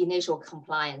initial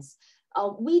compliance.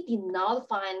 We did not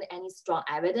find any strong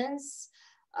evidence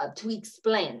to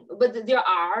explain, but there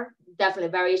are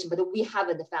definitely variations, but we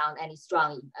haven't found any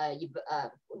strong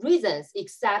reasons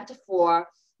except for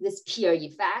this peer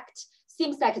effect.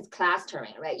 Seems like it's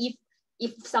clustering, right?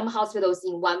 If some hospitals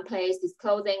in one place is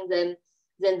closing, then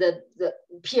the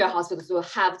peer hospitals will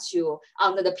have to,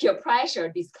 under the peer pressure,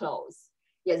 disclose.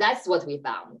 Yeah, that's what we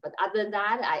found. But other than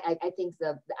that, I think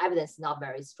the evidence is not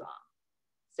very strong.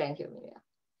 Thank you, Amelia.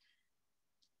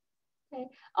 Okay.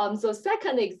 So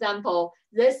second example,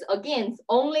 this again is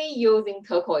only using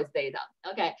Turquoise data.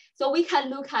 Okay, so we can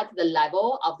look at the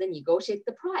level of the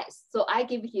negotiated price. So I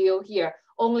give you here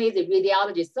only the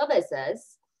radiology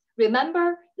services.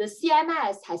 Remember, the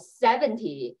CMS has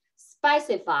 70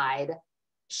 specified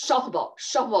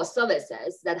shoppable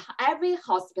services that every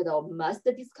hospital must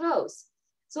disclose.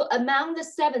 So among the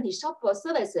 70 shoppable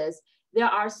services, there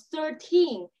are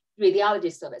 13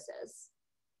 radiology services.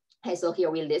 Okay, so here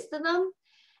we listed them.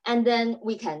 And then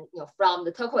we can, from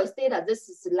the Turquoise data, this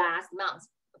is last month,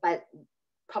 but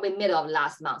probably middle of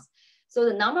last month. So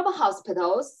the number of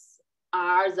hospitals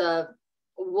are the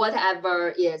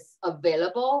whatever is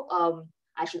available.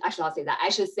 I should not say that. I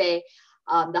should say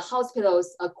the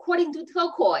hospitals, according to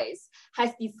Turquoise,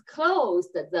 has disclosed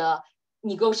the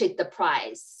negotiated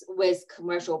price with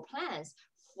commercial plans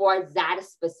for that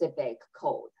specific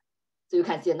code. So you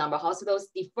can see the number of hospitals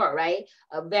differ, right?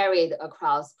 Varied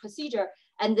across procedure.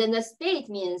 And then the state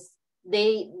means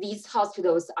these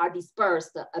hospitals are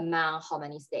dispersed among how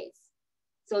many states.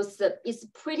 So it's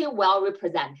pretty well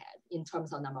represented in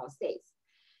terms of number of states.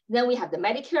 Then we have the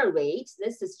Medicare rate.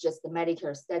 This is just the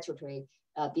Medicare statutory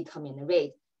determined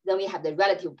rate. Then we have the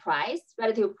relative price.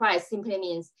 Relative price simply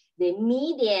means the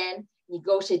median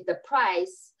negotiated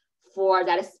price for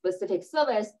that specific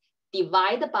service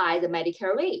divided by the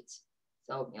Medicare rate.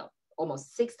 So,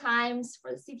 almost 6 times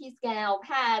for the CT scan of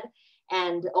head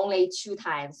and only 2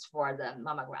 times for the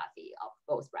mammography of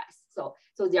both breasts. So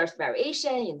there's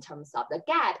variation in terms of the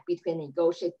gap between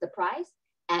negotiated price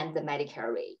and the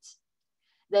Medicare rate.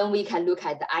 Then we can look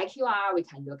at the IQR, we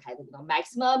can look at the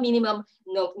maximum, minimum,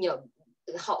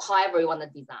 however you want to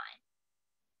design.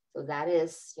 So that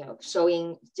is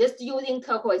showing, just using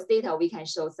Turquoise data, we can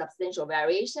show substantial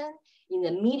variation in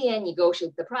the median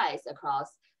negotiated price across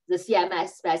the CMS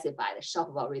specified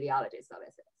shoppable radiology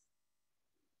services.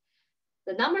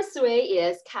 The number 3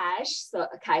 is cash, so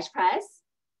cash price.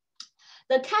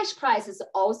 The cash price is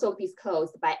also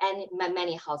disclosed by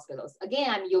many hospitals. Again,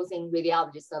 I'm using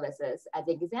radiology services as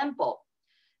an example.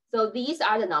 So these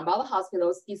are the number of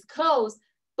hospitals disclose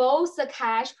both the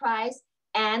cash price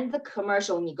and the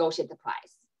commercial negotiated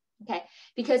price, okay?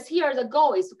 Because here the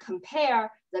goal is to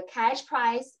compare the cash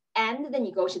price and the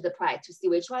negotiated price to see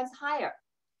which one's higher.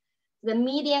 The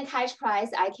median cash price,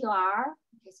 IQR,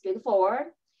 okay,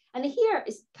 straightforward. And here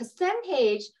is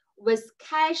percentage with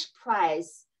cash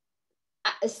price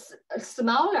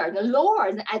smaller,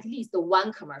 lower than at least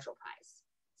 1 commercial price.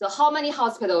 So how many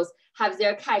hospitals have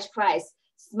their cash price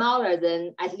smaller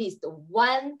than at least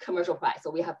 1 commercial price?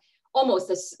 So we have almost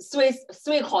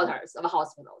 3/4 of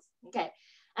hospitals, okay?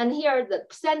 And here the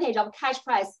percentage of cash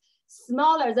price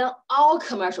smaller than all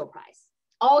commercial price.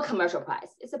 All commercial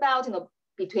price, it's about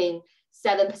between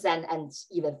 7% and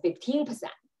even 15%.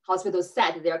 Hospitals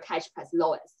set their cash price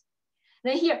lowest.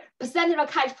 Then here, percentage of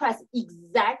cash price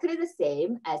exactly the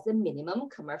same as the minimum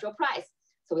commercial price.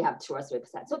 So we have 2 or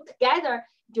 3%. So together,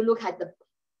 if you look at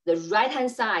the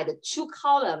right-hand side, the 2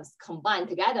 columns combined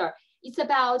together, it's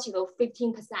about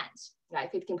 15%,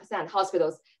 right? 15%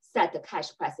 hospitals set the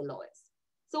cash price the lowest.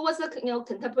 So what's the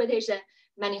interpretation?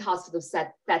 Many hospitals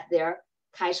set their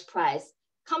cash price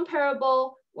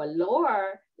comparable or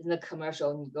lower than the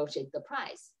commercial negotiated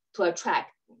price to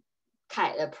attract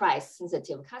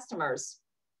price-sensitive customers.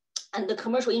 And the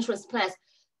commercial insurance plans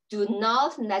do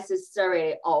not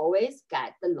necessarily always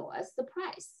get the lowest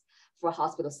price for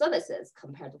hospital services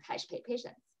compared to cash pay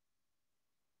patients.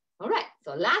 All right,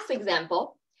 so last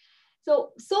example.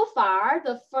 So far,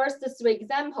 the first 3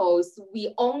 examples,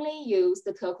 we only use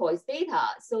the Turquoise data.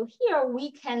 So here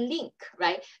we can link,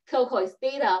 right, Turquoise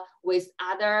data with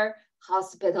other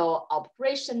hospital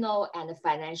operational and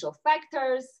financial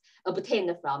factors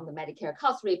obtained from the Medicare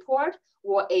Cost Report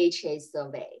or HA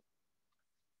survey.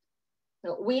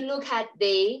 So we look at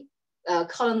the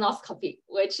colonoscopy,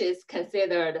 which is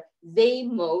considered the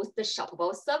most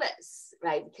shoppable service,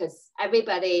 right? Because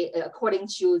everybody, according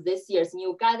to this year's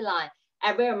new guideline,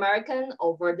 every American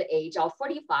over the age of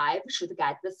 45 should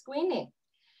get the screening.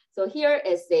 So here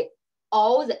is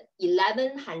all the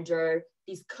 1,100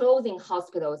 disclosing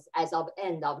hospitals as of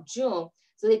end of June.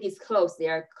 So they disclose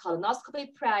their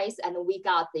colonoscopy price, and we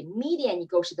got the median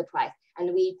negotiated price,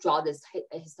 and we draw this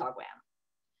histogram.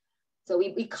 So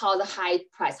we call the high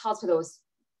price hospitals,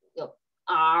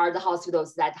 are the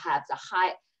hospitals that have the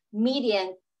high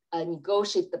median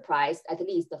negotiated price at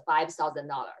least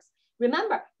 $5,000.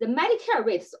 Remember, the Medicare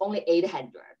rate is only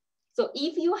 $800. So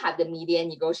if you have the median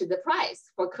negotiated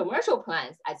price for commercial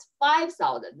plans at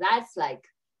 $5,000, that's like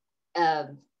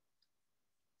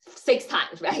 6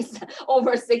 times, right?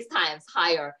 Over 6 times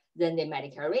higher than the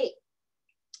Medicare rate.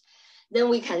 Then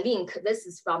we can link, this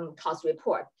is from cost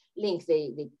report, link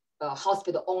the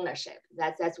hospital ownership.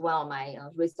 That's one of my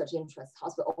research interests,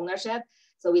 hospital ownership.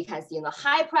 So we can see in the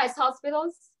high price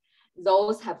hospitals,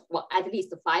 those have at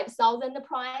least 5,000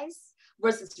 price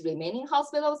versus remaining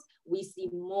hospitals. We see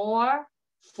more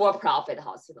for-profit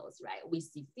hospitals, right? We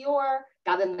see fewer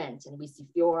government and we see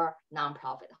fewer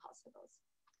nonprofit hospitals.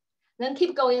 Then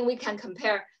keep going, we can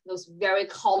compare those very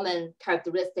common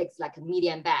characteristics like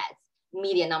median beds,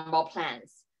 median number of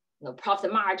plans,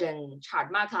 profit margin,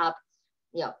 chart markup,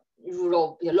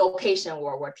 rural location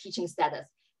or teaching status.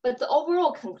 But the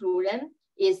overall conclusion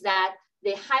is that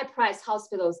the high price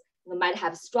hospitals might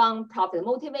have strong profit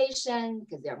motivation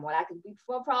because they're more likely to be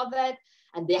for profit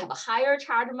and they have a higher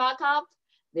chart markup.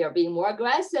 They're being more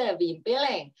aggressive in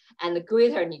billing and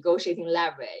greater negotiating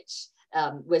leverage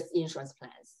with insurance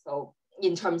plans. So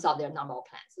in terms of their normal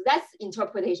plans. So that's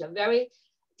interpretation, very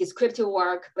descriptive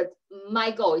work, but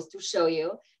my goal is to show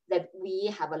you that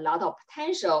we have a lot of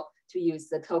potential to use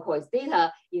the Turquoise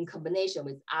data in combination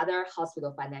with other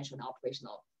hospital financial and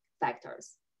operational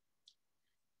factors.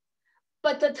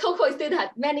 But the Turquoise data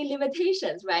had many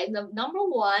limitations, right? Number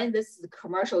one, this is a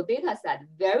commercial data set,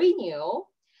 very new,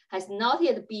 has not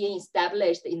yet been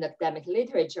established in the academic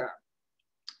literature.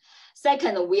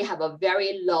 Second, we have a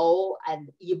very low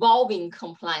and evolving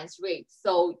compliance rate.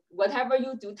 So whatever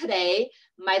you do today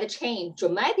might change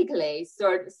dramatically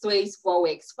 3-4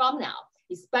 weeks from now,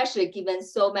 especially given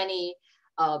so many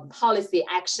policy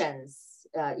actions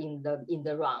in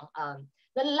the run.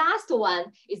 The last one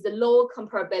is the low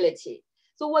comparability.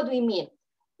 So what do we mean?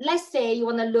 Let's say you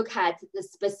want to look at the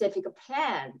specific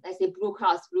plan, let's say Blue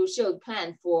Cross Blue Shield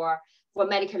plan for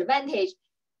Medicare Advantage.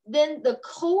 Then the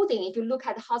coding, if you look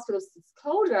at the hospital's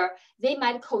disclosure, they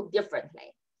might code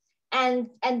differently. And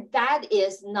that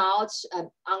is not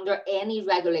under any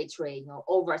regulatory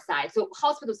oversight. So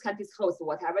hospitals can disclose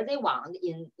whatever they want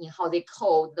in how they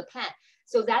code the plan.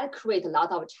 So that creates a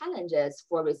lot of challenges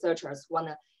for researchers who want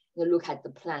to look at the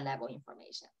plan level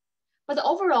information. But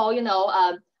overall,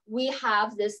 we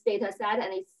have this data set,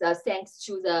 and it's thanks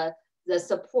to the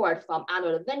support from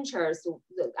Annual Ventures. So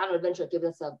the Annual Venture gives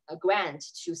us a grant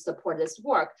to support this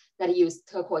work that use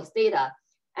Turquoise data.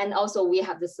 And also we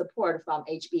have the support from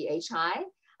HBHI.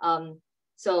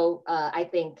 So I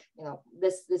think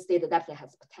this data definitely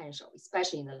has potential,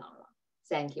 especially in the long run.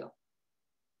 Thank you.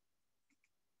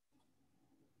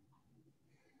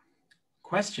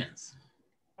 Questions?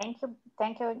 Thank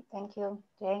you,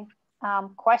 Jay.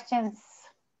 Questions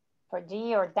for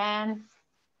G or Dan?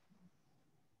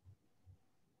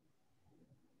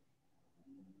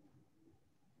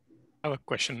 I have a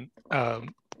question.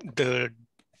 The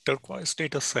Turquoise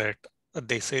data set,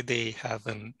 they say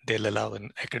they'll allow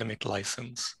an academic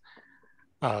license.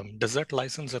 Does that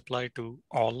license apply to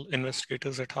all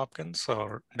investigators at Hopkins,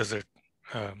 or does it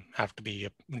have to be,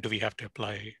 do we have to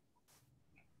apply?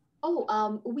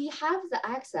 Oh, we have the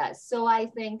access. So I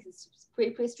think it's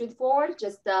pretty straightforward.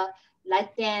 Just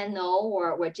let Dan know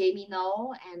or Jamie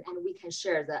know, and we can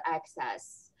share the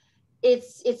access.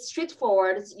 It's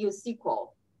straightforward, use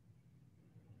SQL.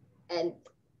 And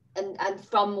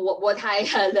from what I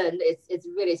learned, it's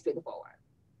really straightforward.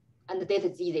 And the data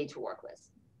is easy to work with.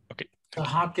 Okay. The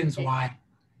Hopkins-wide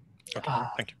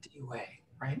DUA,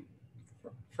 right?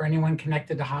 For anyone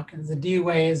connected to Hopkins, the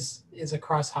DUA is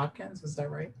across Hopkins, is that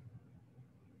right?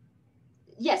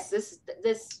 Yes, this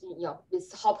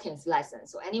is Hopkins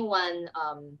license. So anyone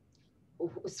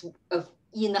who's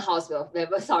in the hospital,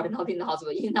 sorry, not in the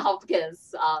hospital, in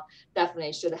Hopkins,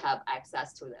 definitely should have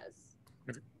access to this.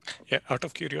 Yeah, out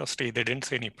of curiosity, they didn't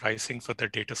say any pricing for the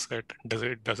data set.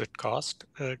 Does it cost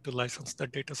to license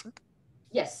that data set?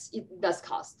 Yes, it does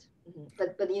cost. Mm-hmm.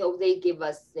 But they give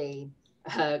us a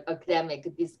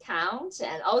academic discount,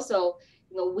 and also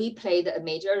we played a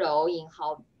major role in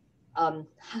how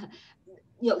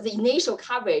the initial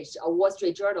coverage of Wall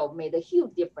Street Journal made a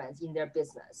huge difference in their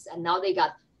business, and now they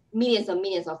got millions and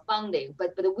millions of funding.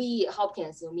 But we,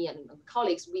 Hopkins, me and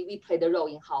colleagues, we played a role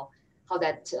in how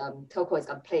that Turquoise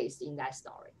got placed in that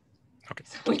story. Okay.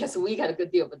 So because we got a good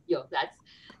deal, but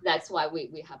that's why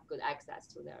we have good access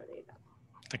to their data.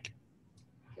 Thank you.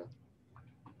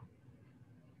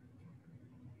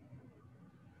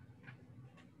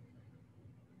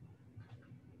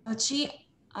 Chi,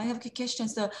 I have a question.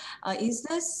 So is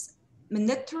this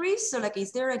mandatory? So like,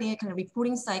 is there any kind of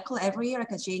reporting cycle every year,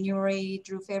 like a January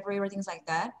through February or things like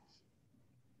that?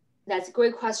 That's a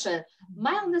great question.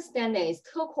 My understanding is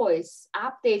Turquoise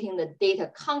updating the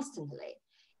data constantly.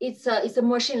 It's a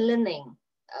machine learning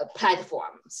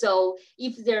platform. So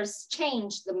if there's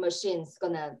change, the machine's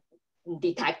gonna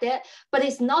detect it, but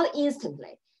it's not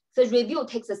instantly. So review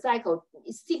takes a cycle.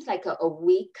 It seems like a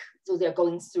week, so they're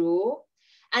going through.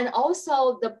 And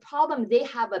also the problem, they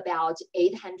have about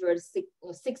 600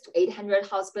 to 800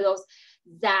 hospitals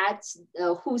that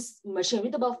whose machine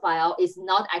readable file is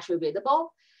not actually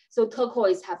readable. So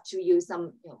Turquoise have to use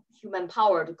some human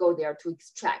power to go there to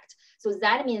extract. So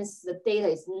that means the data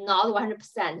is not 100%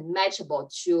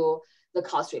 matchable to the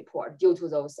cost report due to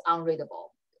those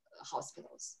unreadable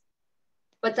hospitals.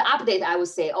 But the update, I would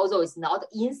say, although it's not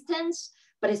instant,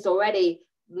 but it's already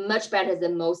much better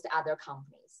than most other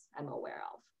companies I'm aware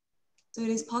of. So it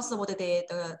is possible that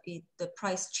the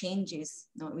price changes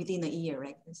within a year,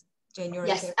 right? January.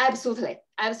 Yes, February.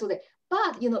 Absolutely.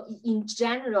 But in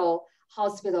general,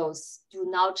 hospitals do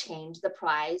not change the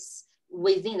price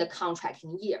within the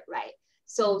contracting year, right?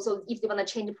 So if they want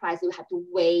to change the price, they have to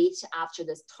wait after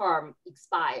this term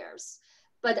expires.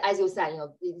 But as you said,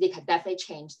 they can definitely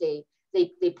change the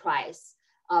price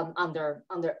under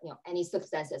any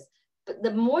circumstances. But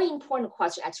the more important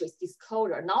question actually is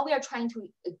disclosure. Now we are trying to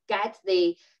get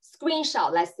the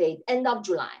screenshot, let's say end of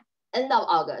July, end of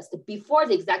August, before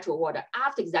the executive order,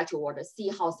 after executive order, see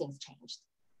how things changed.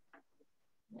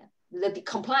 Yeah. The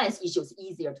compliance issue is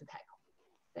easier to tackle.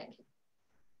 Thank you.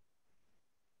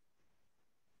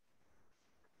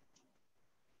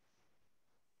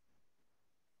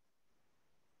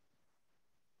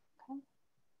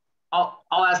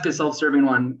 I'll ask a self-serving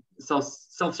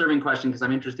question because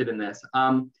I'm interested in this.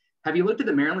 Have you looked at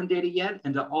the Maryland data yet?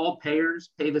 And do all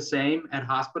payers pay the same at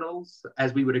hospitals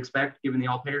as we would expect given the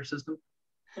all-payer system?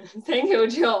 Thank you,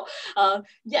 Joe.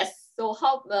 Yes, so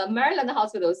Maryland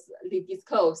hospitals, they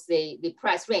disclose the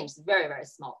price range is very, very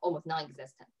small, almost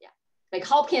non-existent. Yeah, like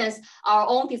Hopkins, our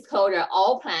own disclosure,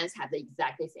 all plans have the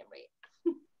exactly same rate.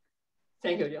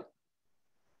 Thank you, Joe.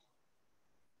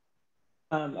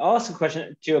 I'll ask a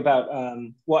question too about,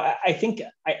 well, I think,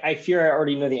 I fear I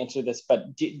already know the answer to this,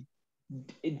 but do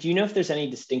you know if there's any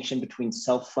distinction between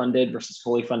self-funded versus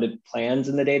fully funded plans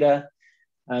in the data?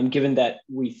 Given that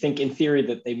we think in theory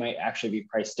that they might actually be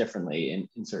priced differently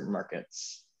in certain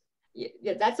markets?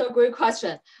 Yeah, that's a great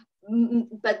question.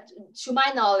 But to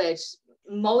my knowledge,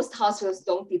 most hospitals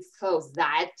don't disclose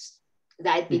that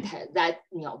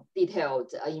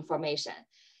detailed information.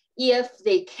 If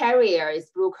the carrier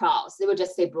is Blue Cross, they will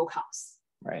just say Blue Cross.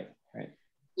 Right.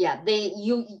 Yeah,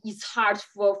 it's hard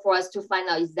for us to find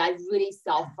out, is that really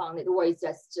self-funded or is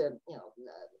just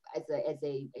as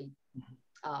a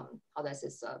how does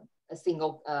this a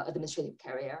single administrative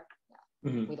carrier?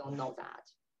 Yeah, we don't know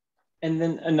that. And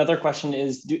then another question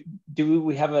is, do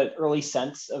we have an early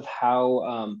sense of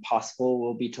how possible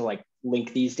will be to like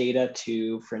link these data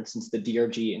to, for instance, the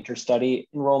DRG interstudy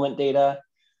enrollment data?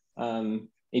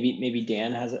 Maybe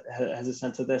Dan has a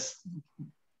sense of this.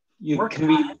 Can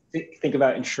we think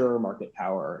about insurer market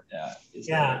power?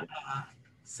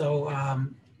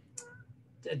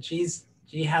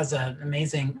 She has an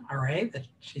amazing array that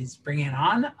she's bringing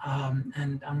on,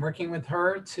 and I'm working with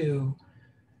her to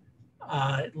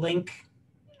link,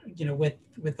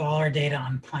 with all our data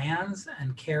on plans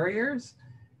and carriers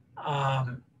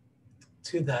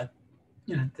to the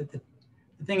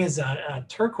thing is,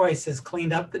 Turquoise has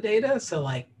cleaned up the data, so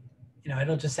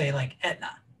it'll just say like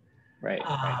Aetna. Right.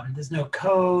 There's no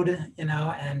code,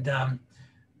 and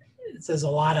it says a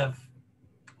lot of.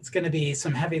 It's going to be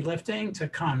some heavy lifting to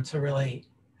come to really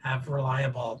have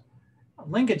reliable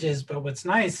linkages. But what's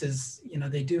nice is,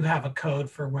 they do have a code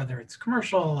for whether it's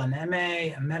commercial, an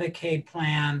MA, a Medicaid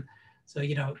plan. So,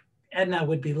 Aetna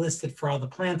would be listed for all the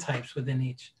plan types within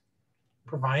each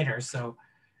provider. So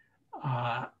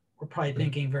we're probably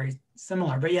thinking very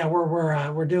similar. But yeah,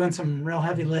 we're doing some real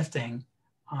heavy lifting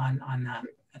on that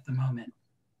at the moment.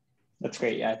 That's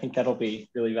great. Yeah, I think that'll be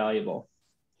really valuable.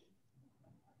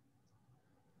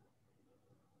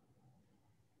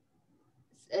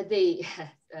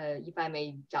 If I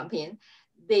may jump in,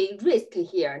 the risk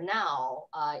here now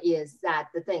is that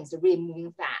the things are really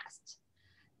moving fast.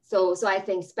 So I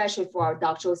think especially for our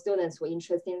doctoral students who are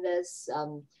interested in this,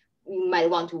 we might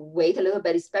want to wait a little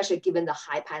bit, especially given the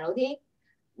high penalty,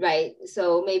 right?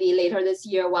 So maybe later this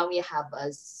year when we have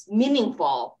a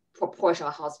meaningful proportion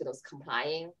of hospitals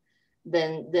complying,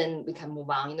 then we can move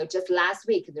on. Just last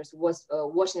week, there was a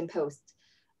Washington Post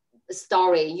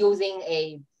story using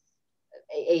a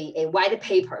white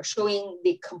paper showing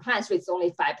the compliance rate is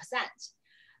only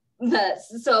 5%.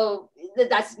 So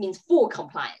that means full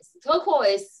compliance.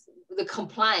 Turquoise, the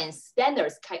compliance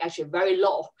standards are actually very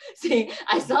low. So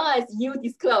as long as you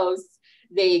disclose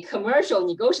the commercial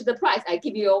negotiated price, I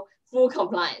give you full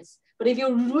compliance. But if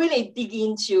you really dig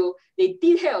into the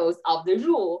details of the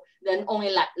rule, then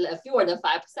only fewer than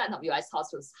 5% of US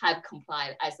hospitals have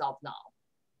complied as of now.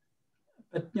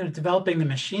 But developing the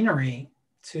machinery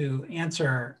to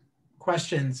answer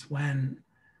questions when,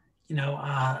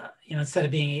 instead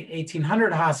of being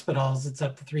 1,800 hospitals, it's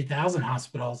up to 3,000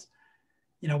 hospitals.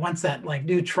 Once that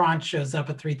new tranche shows up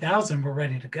at 3,000, we're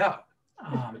ready to go.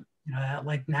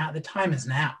 Now, the time is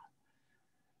now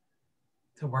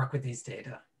to work with these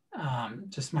data.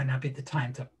 Just might not be the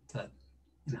time to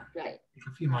right. take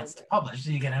a few months to publish. So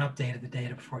you get an update of the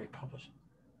data before you publish.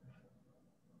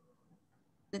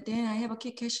 Then I have a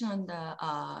quick question on the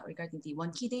regarding the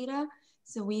OneKey data.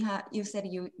 So you said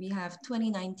we have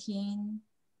 2019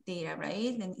 data,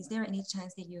 right? And is there any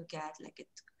chance that you get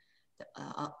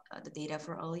the data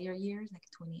for earlier years, like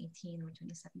 2018 or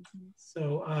 2017?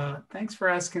 So thanks for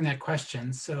asking that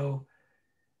question. So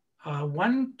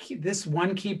this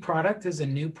OneKey product is a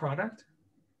new product.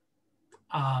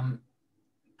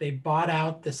 they bought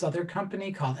out this other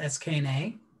company called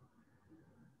SK&A.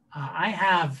 I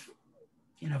have,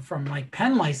 you know, from like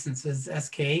pen licenses,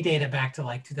 SKA data back to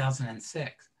like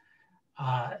 2006.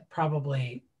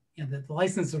 Probably, you know, the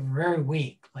licenses are very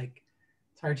weak. Like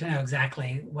it's hard to know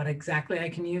exactly what exactly I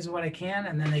can use and what I can.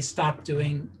 And then they stopped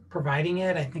providing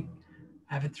it. I think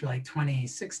I have it through like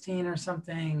 2016 or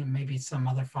something, and maybe some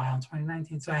other file in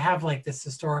 2019. So I have like this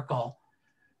historical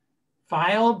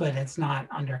file, but it's not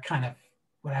under kind of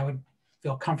what I would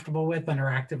feel comfortable with under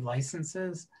active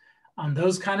licenses.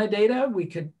 Those kind of data we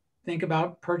could think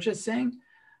about purchasing.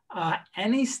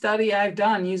 Any study I've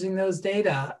done using those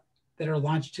data that are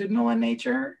longitudinal in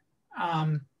nature,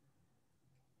 and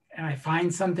I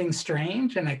find something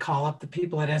strange and I call up the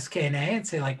people at SK&A and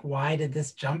say like, why did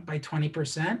this jump by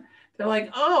 20%? They're like,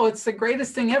 oh, it's the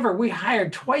greatest thing ever. We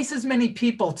hired twice as many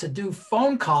people to do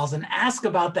phone calls and ask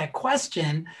about that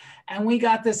question. And we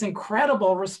got this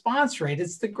incredible response rate.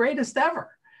 It's the greatest ever.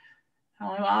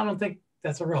 I don't think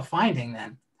that's a real finding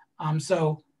then.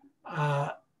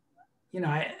 You know,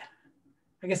 I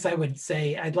guess I would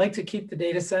say I'd like to keep the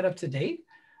data set up to date,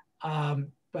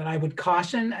 but I would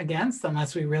caution against,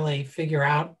 unless we really figure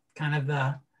out kind of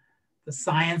the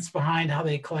science behind how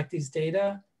they collect these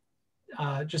data,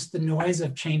 just the noise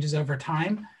of changes over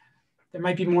time. There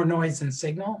might be more noise than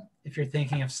signal if you're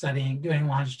thinking of doing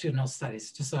longitudinal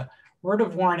studies. Just a word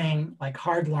of warning, like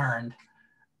hard learned,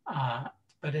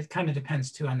 but it kind of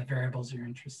depends too on the variables you're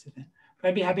interested in. But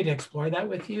I'd be happy to explore that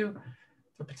with you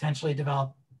to potentially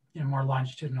develop, you know, more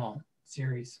longitudinal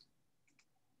series.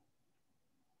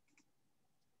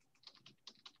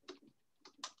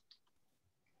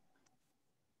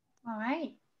 All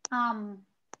right.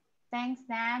 Thanks,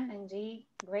 Dan and G.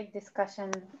 Great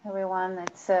discussion, everyone.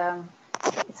 It's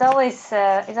always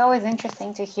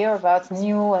interesting to hear about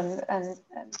new and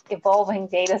evolving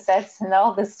data sets and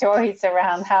all the stories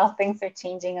around how things are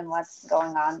changing and what's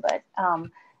going on. But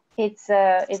it's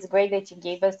great that you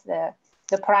gave us the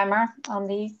primer on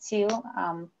these two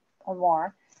or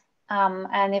more.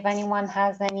 And if anyone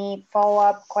has any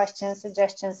follow-up questions,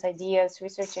 suggestions, ideas,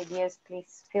 research ideas,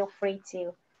 please feel free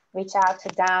to reach out to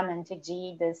Dan and to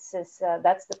G. That's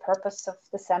the purpose of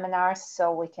the seminars,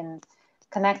 so we can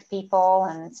connect people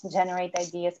and generate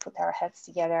ideas, put our heads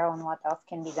together on what else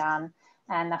can be done,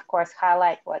 and of course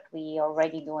highlight what we are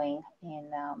already doing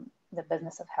in the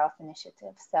Business of Health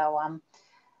initiative. So a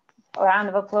round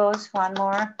of applause, one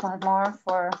more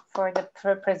for the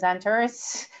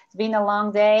presenters. It's been a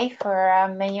long day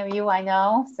for many of you, I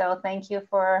know, so thank you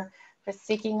for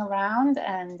sticking around,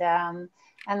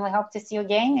 and we hope to see you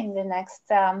again in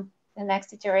the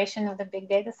next iteration of the Big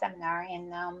Data Seminar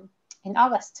in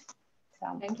August.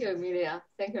 So thank you, Amelia.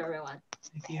 Thank you, everyone.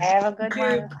 Thank you. Have a good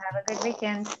one. Have a good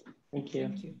weekend. Thank you.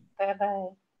 Thank you. Bye-bye.